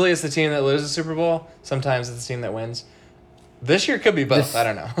 Usually it's the team that loses the Super Bowl. Sometimes it's the team that wins. This year could be both. I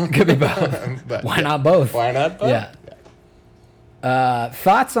don't know. Could be both. But Why not both? Why not both? Yeah.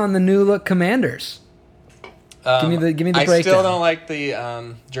 Thoughts on the new look Commanders? Give me the I breakdown. still don't like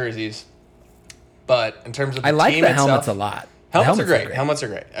the jerseys, but in terms of the I like team the helmets itself, a lot. Helmets are great. Helmets are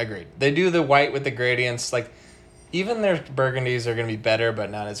great. Agreed. They do the white with the gradients. Like, even their burgundies are going to be better,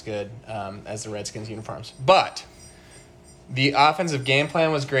 but not as good as the Redskins uniforms. But the offensive game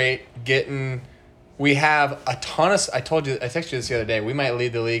plan was great. We have a ton of. I texted you this the other day. We might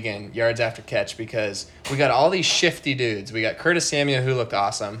lead the league in yards after catch because we got all these shifty dudes. We got Curtis Samuel, who looked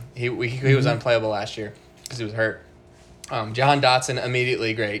awesome. He was unplayable last year because he was hurt. Jahan Dotson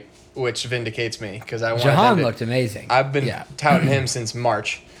immediately great, which vindicates me because I wanted Jahan him to, looked amazing. I've been touting him since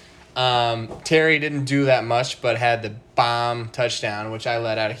March. Terry didn't do that much, but had the bomb touchdown, which I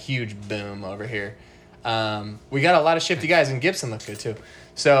let out a huge boom over here. We got a lot of shifty guys, and Gibson looked good too.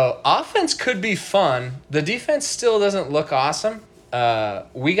 So offense could be fun. The defense still doesn't look awesome.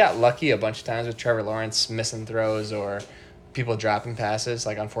 We got lucky a bunch of times with Trevor Lawrence missing throws or people dropping passes,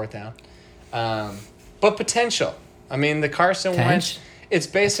 like on 4th down. But potential. I mean, the Carson Wentz, it's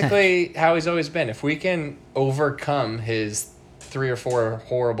basically how he's always been. If we can overcome his 3 or 4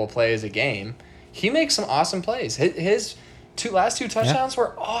 horrible plays a game, he makes some awesome plays. His last two touchdowns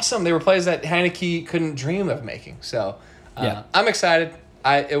were awesome. They were plays that Heineke couldn't dream of making. So I'm excited.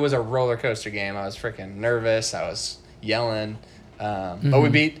 It was a roller coaster game. I was freaking nervous. I was yelling. But we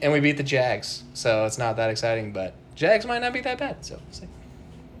beat the Jags. So it's not that exciting, but Jags might not be that bad. So we'll see.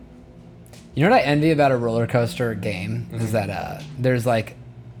 You know what I envy about a roller coaster game is that there's like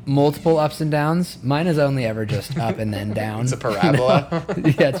multiple ups and downs. Mine is only ever just up and then down. It's a parabola.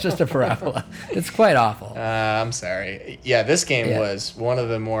 Yeah, it's just a parabola. It's quite awful. I'm sorry. Yeah, this game was one of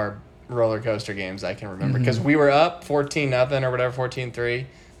the more roller coaster games I can remember because we were up 14-0 or whatever, 14-3.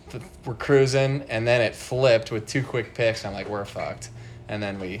 We're cruising, and then it flipped with 2 quick picks. I'm like, we're fucked. And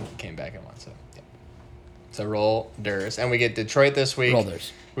then we came back and won. So, yeah. So roll-ders. And we get Detroit this week.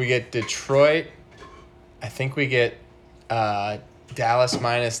 Rollers. We get Detroit. I think we get Dallas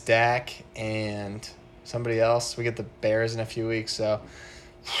minus Dak and somebody else. We get the Bears in a few weeks, so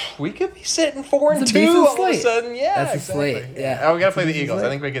we could be sitting 4-2 all of a sudden. Yeah, that's exactly. a slate. Yeah. Oh, we got to play the Eagles. Slate. I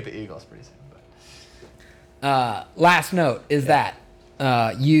think we get the Eagles pretty soon. But. Last note is that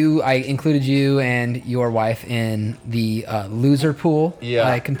I included you and your wife in the loser pool. Yeah.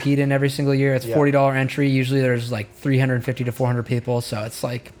 I compete in every single year. It's $40 entry. Usually there's like 350 to 400 people, so it's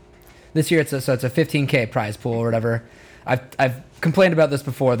like this year it's a 15K prize pool or whatever. I've complained about this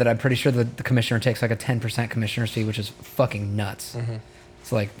before that I'm pretty sure that the commissioner takes like a 10% commissioner's fee, which is fucking nuts. Mm-hmm.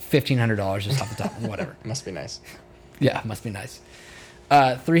 It's like $1,500 just off the top. Whatever. Must be nice. Yeah, must be nice.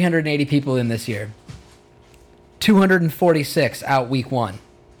 380 people in this year. 246 out week 1.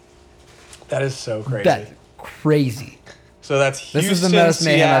 That is so crazy. That's crazy. So that's Houston, This is the most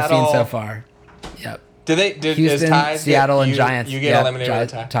mayhem Seattle. I've seen so far. Yep. Houston, Seattle, and Giants. You get eliminated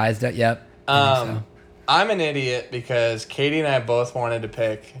with a tie. Ties. Yep. I think so. I'm an idiot because Katie and I both wanted to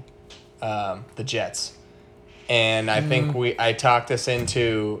pick the Jets, and I think I talked us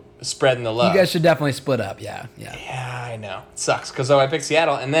into spreading the love. You guys should definitely split up. Yeah. Yeah, I know. It sucks because I picked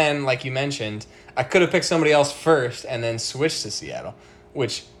Seattle, and then like you mentioned, I could have picked somebody else first and then switched to Seattle,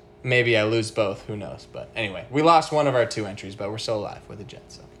 which maybe I lose both. Who knows? But anyway, we lost one of our 2 entries, but we're still alive with the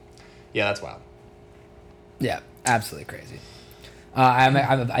Jets. So yeah, that's wild. Yeah, absolutely crazy.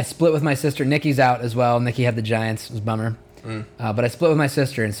 I split with my sister. Nikki's out as well. Nikki had the Giants. It was a bummer. But I split with my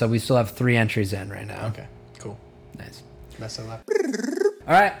sister, and so we still have 3 entries in right now. Okay, cool. Nice. Best of luck.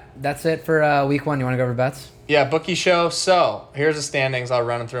 All right, that's it for week 1. You want to go over bets? Yeah, Bookie Show. So here's the standings. I'll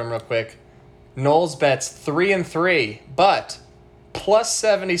run them through them real quick. Knowles bets 3-3, but plus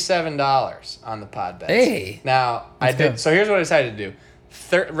 $77 on the pod bets. Hey, now I did. So here's what I decided to do: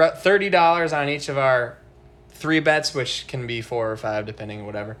 $30 on each of our 3 bets, which can be 4 or 5 depending on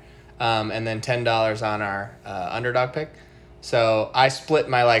whatever, and then $10 on our underdog pick. So I split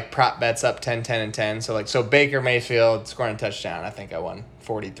my prop bets up 10, 10, and 10. So Baker Mayfield scoring a touchdown. I think I won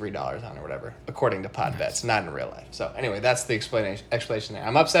 $43 on or whatever, according to pod bets, not in real life. So anyway, that's the explanation there.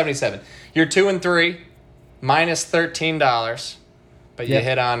 I'm up 77. You're 2-3, minus $13, but you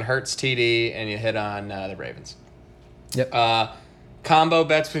hit on Hurts TD and you hit on the Ravens. Yep. Combo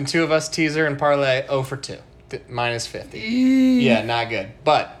bets between 2 of us, teaser and parlay, 0 for 2, minus 50. Yeah, not good.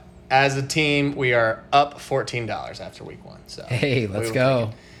 But as a team, we are up $14 after week 1. So hey, let's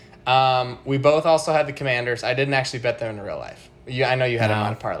go. We both also had the Commanders. I didn't actually bet them in real life. I know you had them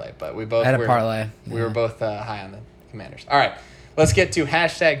on a parlay, but we both had a parlay. We were both high on the Commanders. All right, let's get to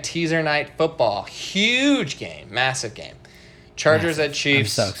hashtag teaser night football. Huge game, massive game. Chargers at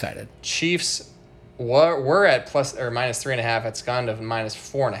Chiefs. I'm so excited. Chiefs we're at plus or minus 3.5. It's gone to minus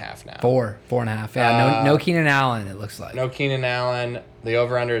 4.5 now. 4.5. Yeah, no Keenan Allen. It looks like no Keenan Allen. The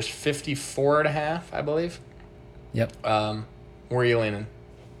over under is 54.5, I believe. Yep. Where are you leaning?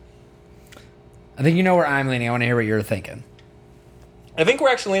 I think you know where I'm leaning. I want to hear what you're thinking. I think we're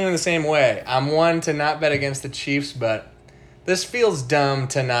actually leaning the same way. I'm one to not bet against the Chiefs, but this feels dumb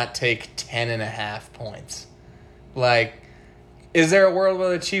to not take 10.5 points. Is there a world where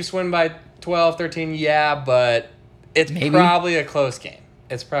the Chiefs win by 12, 13? Yeah, but it's probably a close game.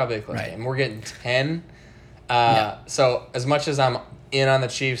 It's probably a close game. We're getting 10. So as much as I'm in on the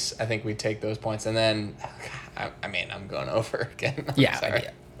Chiefs, I think we take those points. And then, I'm going over again. Yeah. Sorry.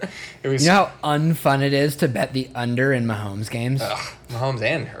 Yeah. You know how unfun it is to bet the under in Mahomes games? Mahomes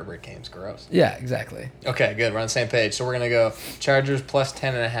and Herbert games. Gross. Yeah, exactly. Okay, good. We're on the same page. So we're going to go Chargers plus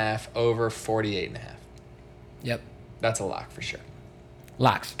 10.5 over 48.5. Yep. That's a lock for sure.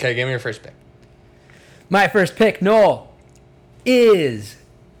 Locks. Okay, give me your first pick. My first pick, Knoll, is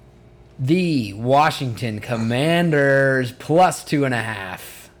the Washington Commanders plus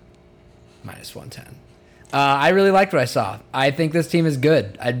 2.5. Minus 110. I really liked what I saw. I think this team is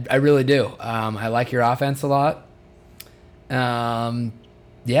good. I really do. I like your offense a lot. I'm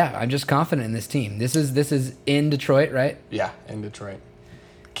just confident in this team. This is in Detroit, right? Yeah, in Detroit.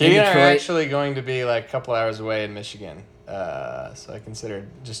 Katie and I are actually going to be a couple hours away in Michigan. So I considered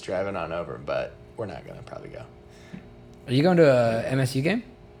just driving on over, but we're not going to probably go. Are you going to a MSU game?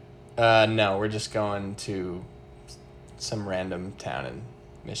 No, we're just going to some random town in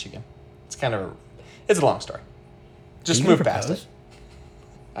Michigan. It's a long story. Just move past it.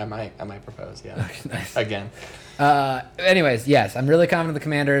 I might propose, yeah. Okay, nice. Again. Anyways, yes, I'm really confident in the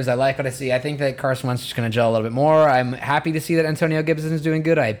Commanders. I like what I see. I think that Carson Wentz is just going to gel a little bit more. I'm happy to see that Antonio Gibson is doing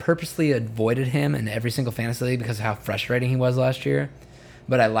good. I purposely avoided him in every single fantasy league because of how frustrating he was last year.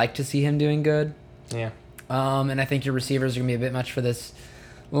 But I like to see him doing good. Yeah. And I think your receivers are going to be a bit much for this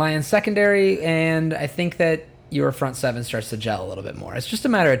Lions secondary, and I think that your front seven starts to gel a little bit more. It's just a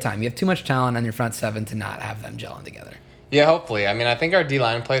matter of time. You have too much talent on your front seven to not have them gelling together. Yeah, hopefully. I mean, I think our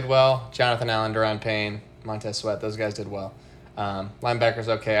D-line played well. Jonathan Allen, Deron Payne, Montez Sweat, those guys did well. Linebackers,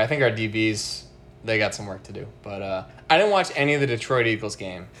 okay. I think our DBs, they got some work to do. But I didn't watch any of the Detroit Eagles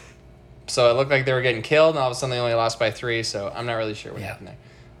game. So it looked like they were getting killed, and all of a sudden they only lost by 3, so I'm not really sure what happened there.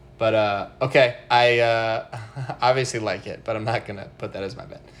 But, okay, I obviously like it, but I'm not going to put that as my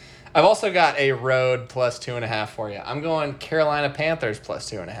bet. I've also got a road plus 2.5 for you. I'm going Carolina Panthers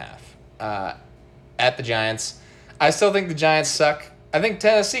plus 2.5 at the Giants. I still think the Giants suck. I think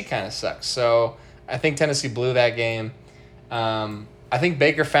Tennessee kind of sucks. So I think Tennessee blew that game. I think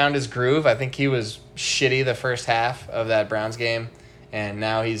Baker found his groove. I think he was shitty the first half of that Browns game. And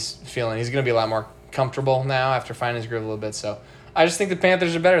now he's going to be a lot more comfortable now after finding his groove a little bit. So I just think the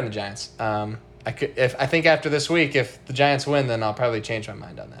Panthers are better than the Giants. I think after this week, if the Giants win, then I'll probably change my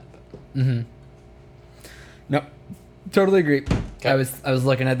mind on that. Mm-hmm. Nope. Totally agree. Okay. I was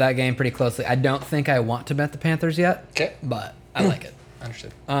looking at that game pretty closely. I don't think I want to bet the Panthers yet. Okay. But I like it.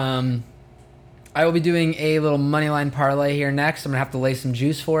 Understood. I will be doing a little money line parlay here next. I'm gonna have to lay some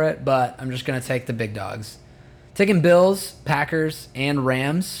juice for it, but I'm just gonna take the big dogs. Taking Bills, Packers, and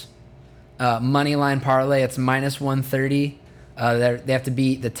Rams. Money line parlay. It's minus 130. They have to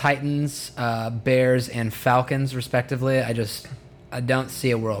beat the Titans, Bears, and Falcons respectively. I don't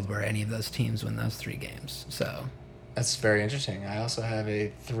see a world where any of those teams win those 3 games. So that's very interesting. I also have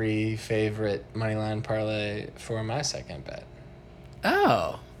a 3 favorite moneyline parlay for my second bet.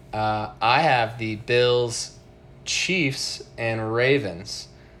 Oh. I have the Bills, Chiefs, and Ravens.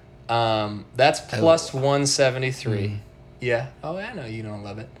 That's plus 173. Yeah. Oh, I know you don't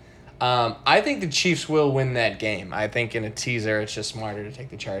love it. I think the Chiefs will win that game. I think in a teaser, it's just smarter to take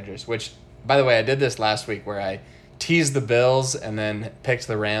the Chargers, which, by the way, I did this last week where I teased the Bills and then picked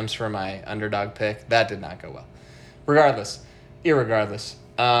the Rams for my underdog pick. That did not go well. Irregardless,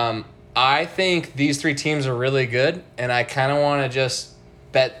 I think these 3 teams are really good, and I kind of want to just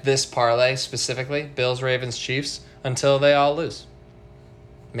bet this parlay specifically, Bills, Ravens, Chiefs, until they all lose.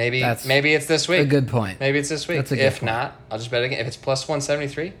 Maybe it's this week. A good point. Maybe it's this week. That's a good if point. not, I'll just bet again. If it's plus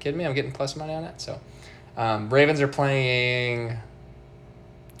 173, kidding me? I'm getting plus money on that. So, Ravens are playing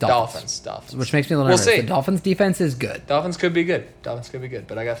Dolphins. Which makes me a little nervous. We'll see. The Dolphins defense is good. Dolphins could be good.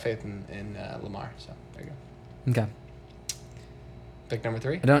 But I got faith in Lamar. So there you go. Okay. Pick number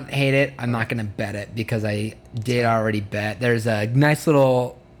 3. I don't hate it. I'm not going to bet it because I did already bet. There's a nice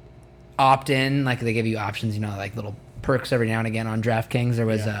little opt-in, like they give you options, like little perks every now and again on DraftKings. There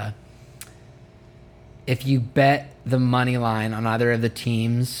was if you bet the money line on either of the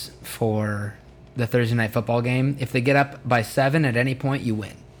teams for the Thursday night football game, if they get up by 7 at any point, you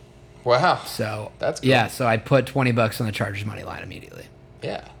win. Wow. So that's cool. Yeah, so I put $20 on the Chargers money line immediately.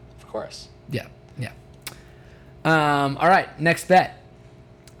 Yeah, of course. Yeah. All right, next bet.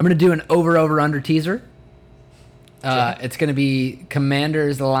 I'm going to do an over-under teaser. It's going to be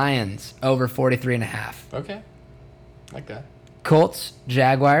Commanders Lions over 43.5. Okay. Like that. Colts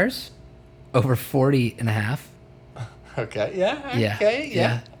Jaguars over 40.5. Okay. Yeah. Yeah. Okay.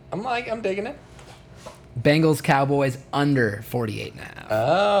 Yeah. Yeah. I'm digging it. Bengals Cowboys under 48.5.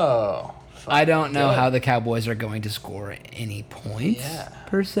 Oh. I don't know good. how the Cowboys are going to score any points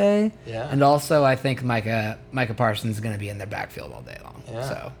per se. Yeah. And also, I think Micah Parsons is going to be in their backfield all day long. Yeah.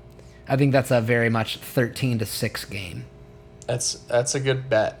 So I think that's a very much 13-6 game. That's a good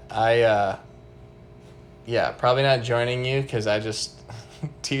bet. Probably not joining you because I just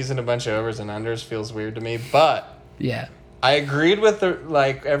teasing a bunch of overs and unders feels weird to me. But yeah, I agreed with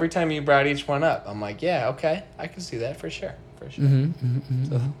every time you brought each one up. I'm like, yeah, okay, I can see that for sure.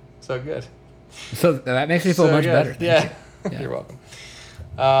 So good. So that makes me feel much good. better. Yeah. Yeah. You're welcome.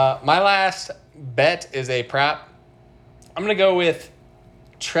 My last bet is a prop. I'm gonna go with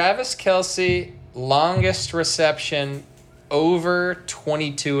Travis Kelce longest reception over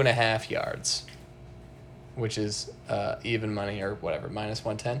 22.5 yards, which is even money or whatever, minus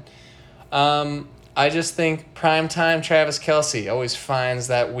 110. I just think primetime Travis Kelce always finds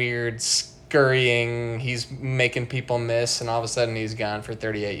that weird scurrying. He's making people miss, and all of a sudden he's gone for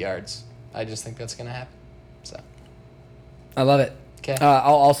 38 yards. I just think that's going to happen. So, I love it. Okay.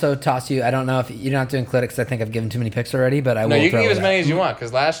 I'll also toss you. I don't know if you don't have to include it because I think I've given too many picks already, but I will. No, you can throw give it as many out. as you want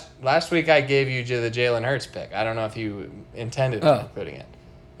because last week I gave you the Jalen Hurts pick. I don't know if you intended on including it.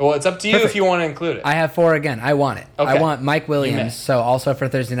 Well, it's up to you if you want to include it. I have 4 again. I want it. Okay. I want Mike You may. Williams. So also for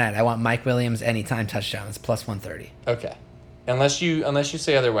Thursday night, I want Mike Williams anytime touchdown. It's plus 130. Okay. Unless you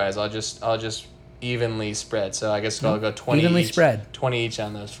say otherwise, I'll just evenly spread. So I guess I'll go 20 Evenly each. spread. 20 each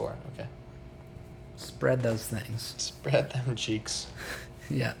on those 4. Okay. Spread those things. Spread them cheeks.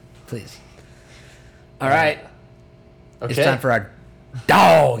 Yeah, please. All right. Okay. It's time for our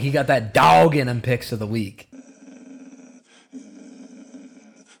dog. He got that dog in him picks of the week.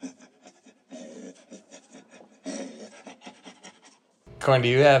 Coyne, do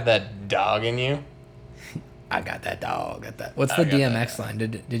you have that dog in you? I got that dog. What's the DMX line?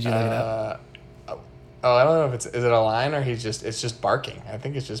 Did you look it up? I don't know if is it a line or it's just barking. I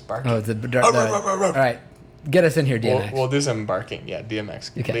think it's just barking. Oh, it's all right. Get us in here, DMX. We'll do some barking. Yeah,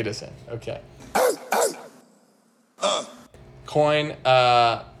 DMX. Okay. Lead us in. Okay. Coyne,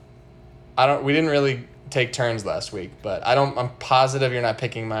 we didn't really take turns last week, but I'm positive you're not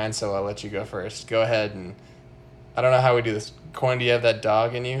picking mine, so I'll let you go first. Go ahead, and I don't know how we do this. Coyne, do you have that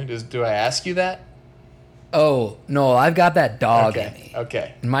dog in you? Do I ask you that? Oh, no, I've got that dog in me.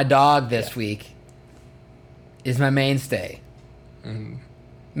 Okay. And my dog this week is my mainstay.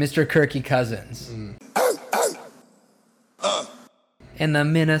 Mr. Kirky Cousins. And the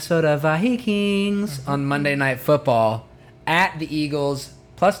Minnesota Vikings on Monday Night Football at the Eagles,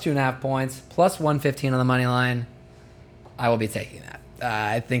 plus 2.5 points, plus 115 on the money line. I will be taking that.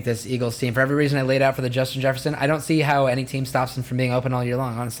 I think this Eagles team, for every reason I laid out for the Justin Jefferson, I don't see how any team stops them from being open all year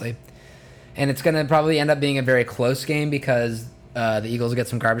long, honestly. And it's going to probably end up being a very close game because the Eagles will get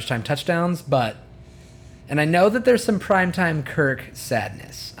some garbage time touchdowns, and I know that there's some primetime Kirk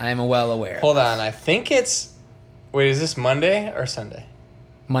sadness. I am well aware. Hold on. I think it's... Wait, is this Monday or Sunday?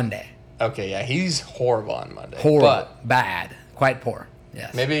 Monday. Okay, yeah, he's horrible on Monday. Horrible. Bad. Quite poor.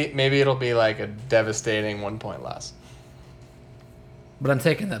 Yes. Maybe it'll be like a devastating 1-point loss. But I'm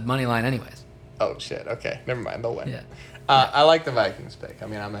taking the money line anyways. Oh, shit. Okay, never mind. They'll win. Yeah. I like the Vikings pick. I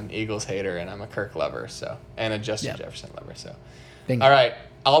mean, I'm an Eagles hater, and I'm a Kirk lover, and a Justin Jefferson lover, so. Bingo. All right,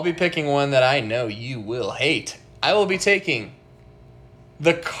 I'll be picking one that I know you will hate. I will be taking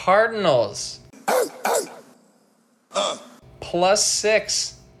the Cardinals.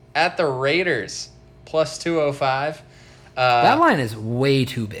 +6 at the Raiders. Plus 205. That line is way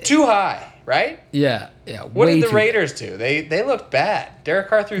too big. Too high, right? Yeah. What did the Raiders do? They looked bad. Derek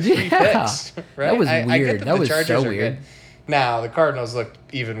Carr threw 3 picks. Right? That was I weird. get that That the was Chargers so are weird. good. Now, the Cardinals looked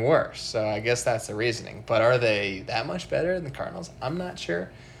even worse, so I guess that's the reasoning. But are they that much better than the Cardinals? I'm not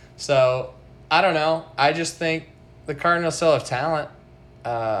sure. So, I don't know. I just think the Cardinals still have talent.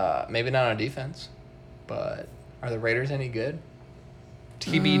 Maybe not on defense. But are the Raiders any good?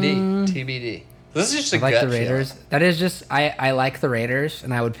 TBD. This is just a I like gut the Raiders. feeling. That is just I like the Raiders,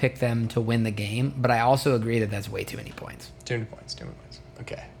 and I would pick them to win the game. But I also agree that that's way too many points. Too many points.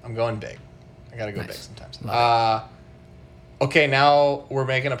 Okay, I'm going big. I gotta go Nice. big sometimes. Okay, now we're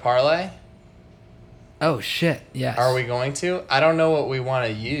making a parlay. Oh shit! Yes. Are we going to? I don't know what we want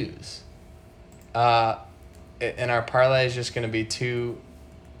to use. And our parlay is just going to be two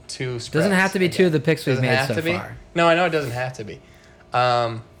spreads. Doesn't have to be two of the picks we've Doesn't made have so to be? far. No, I know it doesn't have to be.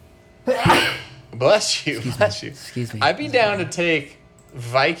 Bless you. Excuse me. I'd be down to take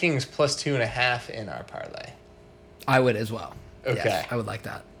Vikings plus 2.5 in our parlay. I would as well. Okay. Yes, I would like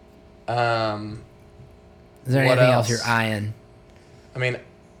that. Is there What anything else else? you're eyeing? I mean,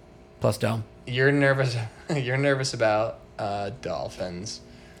 Plus dome. you're nervous. You're nervous about Dolphins.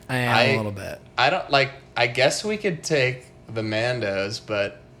 I am a little bit. I don't like. I guess we could take the Mandos,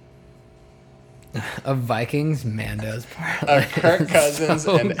 but A Vikings Mandos parlay. a Kirk Cousins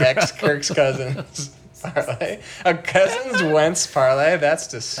So and ex-Kirk's Cousins parlay. A Cousins Wentz parlay. That's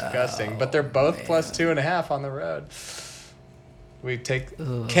disgusting. But they're both plus 2.5 on the road. We take.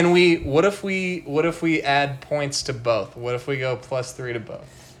 Ugh. Can we? What if we add points to both? What if we go plus 3 to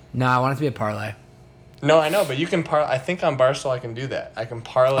both? No, I want it to be a parlay. No, I know, but you can I think on Barstool I can do that. I can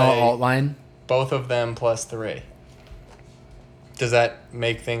parlay alt line. both of them plus 3. Does that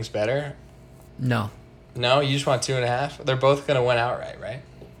make things better? No. No, you just want 2.5. They're both gonna win outright, right?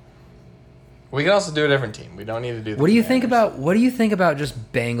 We can also do a different team. We don't need to do. What do you think about? What do you think about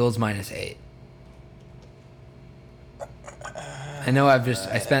just Bengals -8? I know I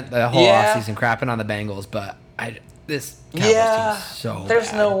spent the whole offseason crapping on the Bengals, but this Cowboys team is so there's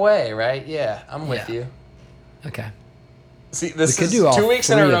bad. no way, right? Yeah, I'm with Yeah. you. Okay. See, this We could is do all 2 weeks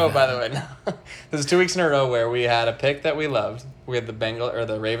in a 3 of row, them. by the way. This is 2 weeks in a row where we had a pick that we loved. We had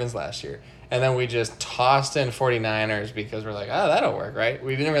the Ravens last year. And then we just tossed in 49ers because we're like, oh, that'll work, right?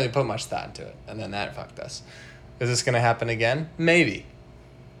 We didn't really put much thought into it. And then that fucked us. Is this going to happen again? Maybe.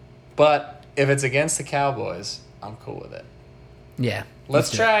 But if it's against the Cowboys, I'm cool with it. Yeah. Let's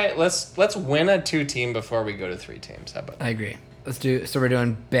do try. it. Let's win a 2-team before we go to 3 teams. How about that? I agree. Let's do. So we're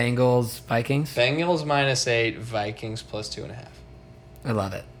doing Bengals Vikings. Bengals -8, Vikings plus 2.5. I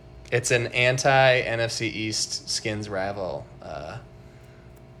love it. It's an anti-NFC East skins rival.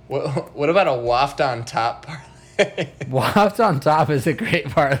 What about a waft on top parlay? Waft on top is a great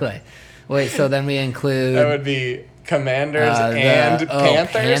parlay. Wait, so then we include. That would be Commanders and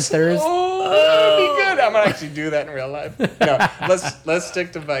Panthers. Panthers. Oh, that'd be good. I'm gonna actually do that in real life. No, let's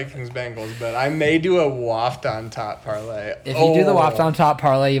stick to Vikings Bengals, but I may do a waft on top parlay. If you do the waft on top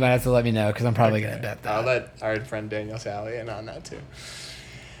parlay, you might have to let me know because I'm probably gonna bet that. I'll let our friend Daniel Sally in on that too.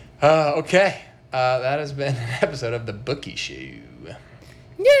 Okay, that has been an episode of the Bookie Show.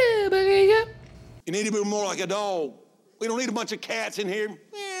 Yeah, baby. Yeah. You need to be more like a dog. We don't need a bunch of cats in here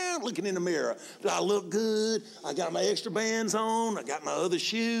looking in the mirror. Do I look good? I got my extra bands on. I got my other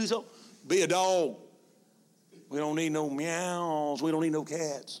shoes on. Be a dog. We don't need no meows. We don't need no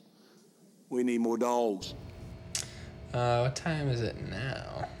cats. We need more dogs. What time is it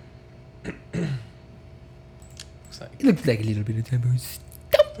now? It looks like a little bit of tempo.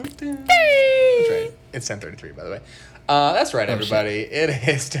 That's right. It's 10:33, by the way. That's right, everybody. It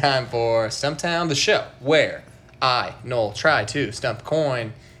is time for Stumptown, the show where I, Knoll, try to stump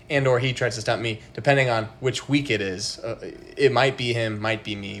Coyne, and or he tries to stump me, depending on which week it is. It might be him, might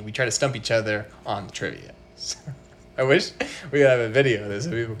be me. We try to stump each other on the trivia. So, I wish we could have a video of this so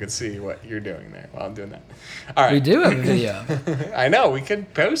people could see what you're doing there while I'm doing that. All right. We do have a video. I know. We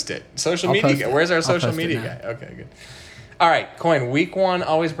could post it. Social I'll media post guy. it. Where's our I'll social post it media now. guy? Okay, good. All right, Coyne, week one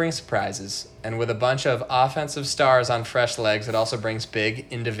always brings surprises. And with a bunch of offensive stars on fresh legs, it also brings big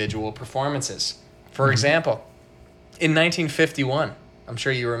individual performances. For example, in 1951, I'm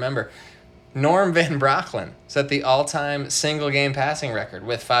sure you remember, Norm Van Brocklin set the all-time single-game passing record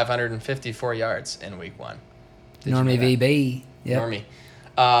with 554 yards in week one. Normie VB. Yep. Normie.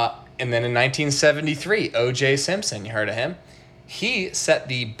 And then in 1973, O.J. Simpson, you heard of him? He set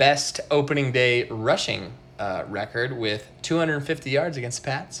the best opening day rushing record with 250 yards against the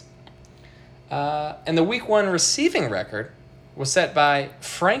Pats. And the week one receiving record was set by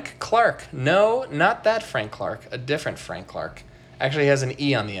Frank Clark. No, not that Frank Clark, a different Frank Clark. Actually has an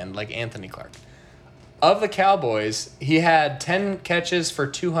E on the end, like Anthony Clark. Of the Cowboys, he had 10 catches for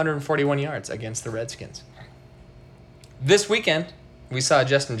 241 yards against the Redskins. This weekend, we saw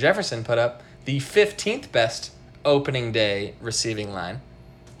Justin Jefferson put up the 15th best opening day receiving line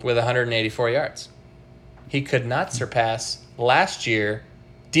with 184 yards. He could not surpass last year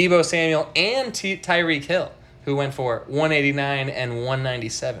Deebo Samuel and Tyreek Hill, who went for 189 and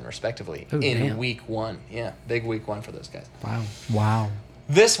 197, respectively, in week one. Yeah, big week one for those guys. Wow.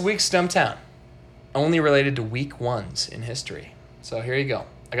 This week's Stumptown, only related to week ones in history. So here you go.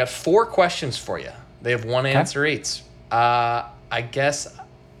 I got 4 questions for you. They have one answer each. I guess,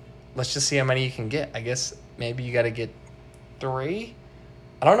 let's just see how many you can get. I guess maybe you got to get 3.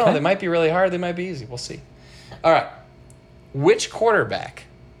 I don't know. Okay. They might be really hard. They might be easy. We'll see. All right. Which quarterback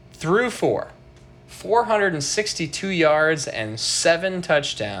threw for 462 yards and 7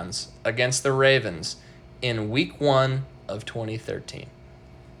 touchdowns against the Ravens in week 1 of 2013?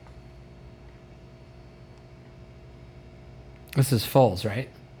 This is Foles, right?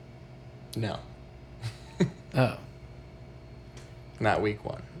 No, Oh. not week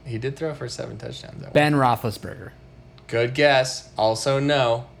 1. He did throw for 7 touchdowns. Ben Roethlisberger. Good guess. Also,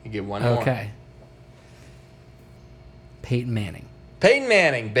 no. You get one more. Okay. Peyton Manning. Peyton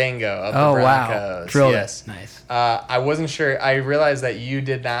Manning, bingo, of the Broncos. Wow. Drilled yes. it. Nice. I wasn't sure. I realized that you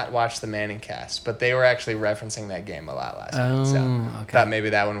did not watch the Manning cast, but they were actually referencing that game a lot last week. So Okay. thought maybe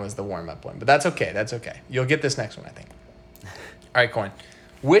that one was the warm-up one. But that's okay. That's okay. You'll get this next one, I think. All right, Coyne.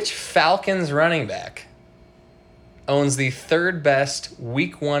 Which Falcons running back owns the 3rd best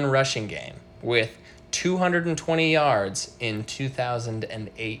week 1 rushing game with 220 yards in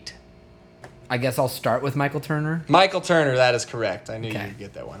 2008? I guess I'll start with Michael Turner. Michael Turner, that is correct. I knew Okay. you'd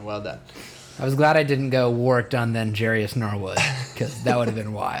get that one. Well done. I was glad I didn't go Warwick Dunn then Jarius Norwood because that would have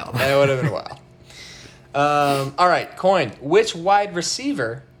been wild. That would have been wild. All right, Coyne. Which wide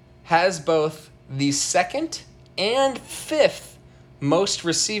receiver has both the 2nd and 5th most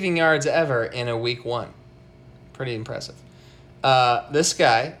receiving yards ever in a week 1? Pretty impressive. This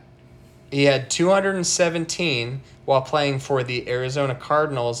guy, he had 217 while playing for the Arizona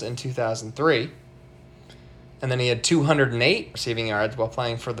Cardinals in 2003. And then he had 208 receiving yards while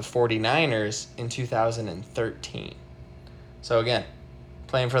playing for the 49ers in 2013. So again,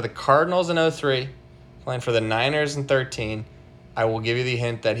 playing for the Cardinals in 03, playing for the Niners in 13. I will give you the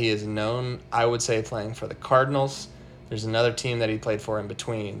hint that he is known, I would say, playing for the Cardinals. There's another team that he played for in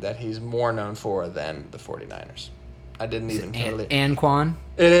between that he's more known for than the 49ers. I didn't even totally... Anquan?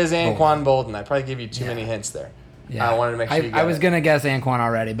 It is Anquan Bolden. I probably gave you too many hints there. Yeah. I wanted to make sure you got I was it. going to guess Anquan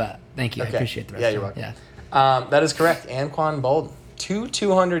already, but thank you. Okay. I appreciate the rest Yeah, of you're it. welcome. Yeah. That is correct. Anquan Bolden. 2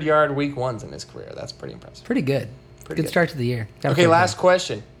 200-yard week 1s in his career. That's pretty impressive. Pretty good. Pretty good start to the year. Okay, last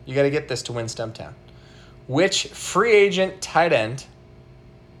question. You got to get this to win Stumptown. Which free agent tight end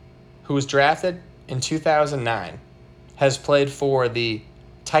who was drafted in 2009 has played for the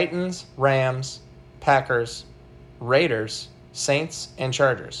Titans, Rams, Packers, Raiders, Saints, and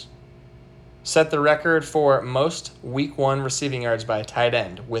Chargers. Set the record for most Week 1 receiving yards by a tight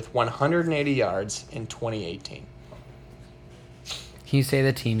end with 180 yards in 2018. Can you say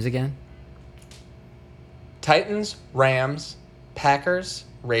the teams again? Titans, Rams, Packers,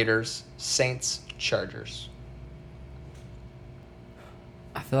 Raiders, Saints, Chargers.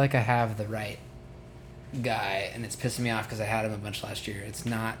 I feel like I have the right guy, and it's pissing me off because I had him a bunch last year. It's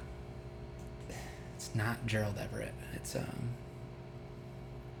not Gerald Everett. It's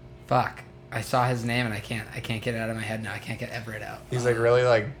fuck. I saw his name and I can't get it out of my head now. I can't get Everett out. He's like really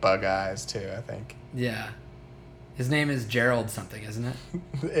like bug eyes too, I think. Yeah. His name is Gerald something, isn't it?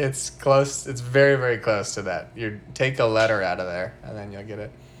 It's close. It's very, very close to that. You take a letter out of there, and then you'll get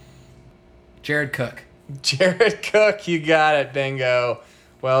it. Jared Cook. Jared Cook, you got it. Bingo.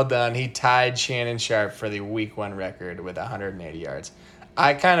 Well done. He tied Shannon Sharp for the Week 1 record with 180 yards.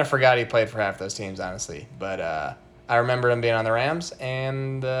 I kind of forgot he played for half those teams, honestly. But I remember him being on the Rams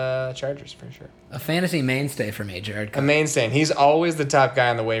and the Chargers for sure. A fantasy mainstay for me, Jared Cook. A mainstay. He's always the top guy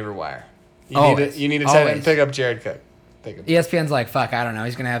on the waiver wire. You need to pick up Jared Cook. ESPN's like, fuck, I don't know.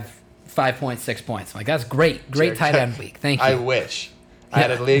 He's going to have 5.6 points. I'm like, that's great. Great tight end week. Thank you. I wish. I had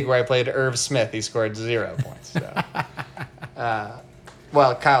a league where I played Irv Smith. He scored 0 points. So.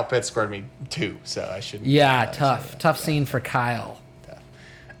 Well, Kyle Pitts scored me 2, so I shouldn't. Yeah, tough scene for Kyle. Tough.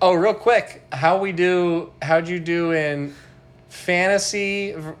 Oh, real quick, how'd you do in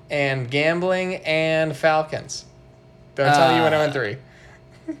fantasy and gambling and Falcons? Don't tell me you went 0-3.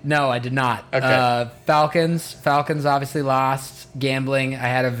 No, I did not. Okay. Falcons obviously lost. Gambling, I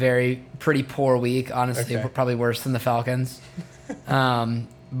had a pretty poor week, honestly, Okay. probably worse than the Falcons.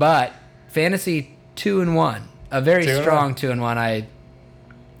 But fantasy 2-1, a very strong 2-1. I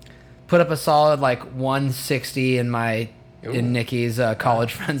put up a solid like 160 in Nikki's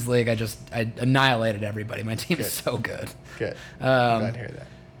college friends league. I annihilated everybody. My team is so good. Good. Glad to hear that.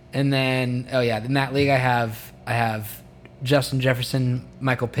 And then in that league I have Justin Jefferson,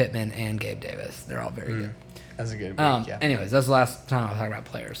 Michael Pittman, and Gabe Davis. They're all very good. That's a good week, yeah. Anyways, that's the last time I'll talk about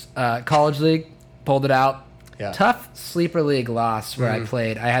players. College league, pulled it out. Yeah. Tough sleeper league loss where I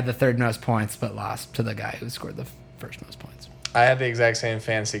played. I had the third most points, but lost to the guy who scored the first most points. I had the exact same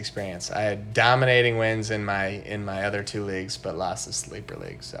fantasy experience. I had dominating wins in my other 2 leagues, but lost the sleeper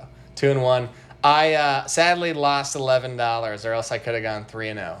league. So 2-1. I sadly lost $11, or else I could have gone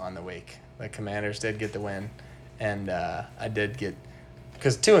 3-0 on the week. The Commanders did get the win, and I did get,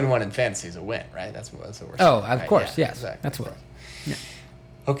 because 2-1 in fantasy is a win, right? That's the worst. Oh, of right? course, Yeah, yes, exactly. that's what. Yeah.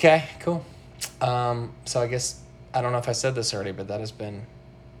 Okay, cool. So I guess I don't know if I said this already, but that has been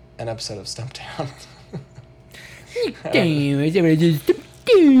an episode of Stump Down. All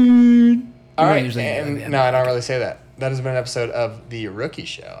right. No, I don't really say that. That has been an episode of the Rookie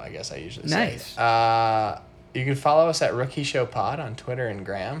Show, I guess I usually say. Nice. You can follow us at Rookie Show Pod on Twitter and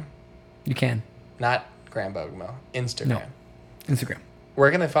Gram. You can. Not Gram Bogmo. Instagram. No. Instagram. Where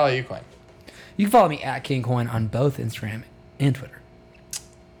can they follow you, Coyne? You can follow me at King Coyne on both Instagram and Twitter.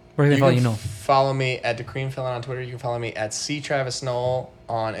 Where can they follow you, Noel? Follow me at DeCreamFillin on Twitter. You can follow me at CTravisNoel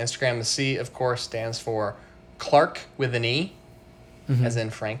on Instagram. The C, of course, stands for Clark with an E, as in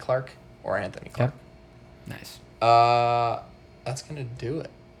Frank Clark or Anthony Clark. Yep. Nice. That's gonna do it.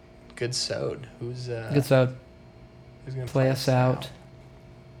 Good sewed. Who's gonna play us out?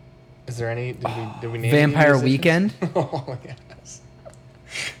 Is there any? Did we name Vampire any musicians? Weekend? Oh yes.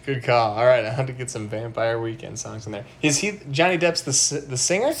 Good call. All right, I had to get some Vampire Weekend songs in there. Is he Johnny Depp's the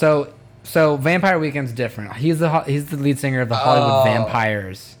singer? So Vampire Weekend's different. He's the lead singer of the Hollywood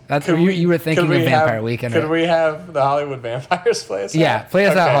Vampires. That's what you were thinking of Vampire Weekend. Could we have the Hollywood Vampires play us out? Yeah, play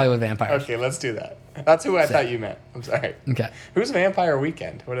us out Hollywood Vampires. Okay, let's do that. That's who I thought you meant. I'm sorry. Okay. Who's Vampire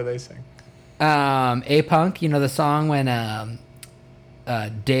Weekend? What do they sing? A-Punk, you know the song when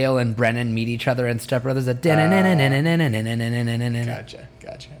Dale and Brennan meet each other in Step Brothers? Gotcha.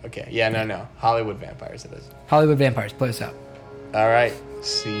 Okay. Yeah, no. Hollywood Vampires it is. Hollywood Vampires, play us out. All right.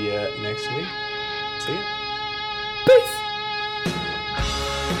 See you next week. See you.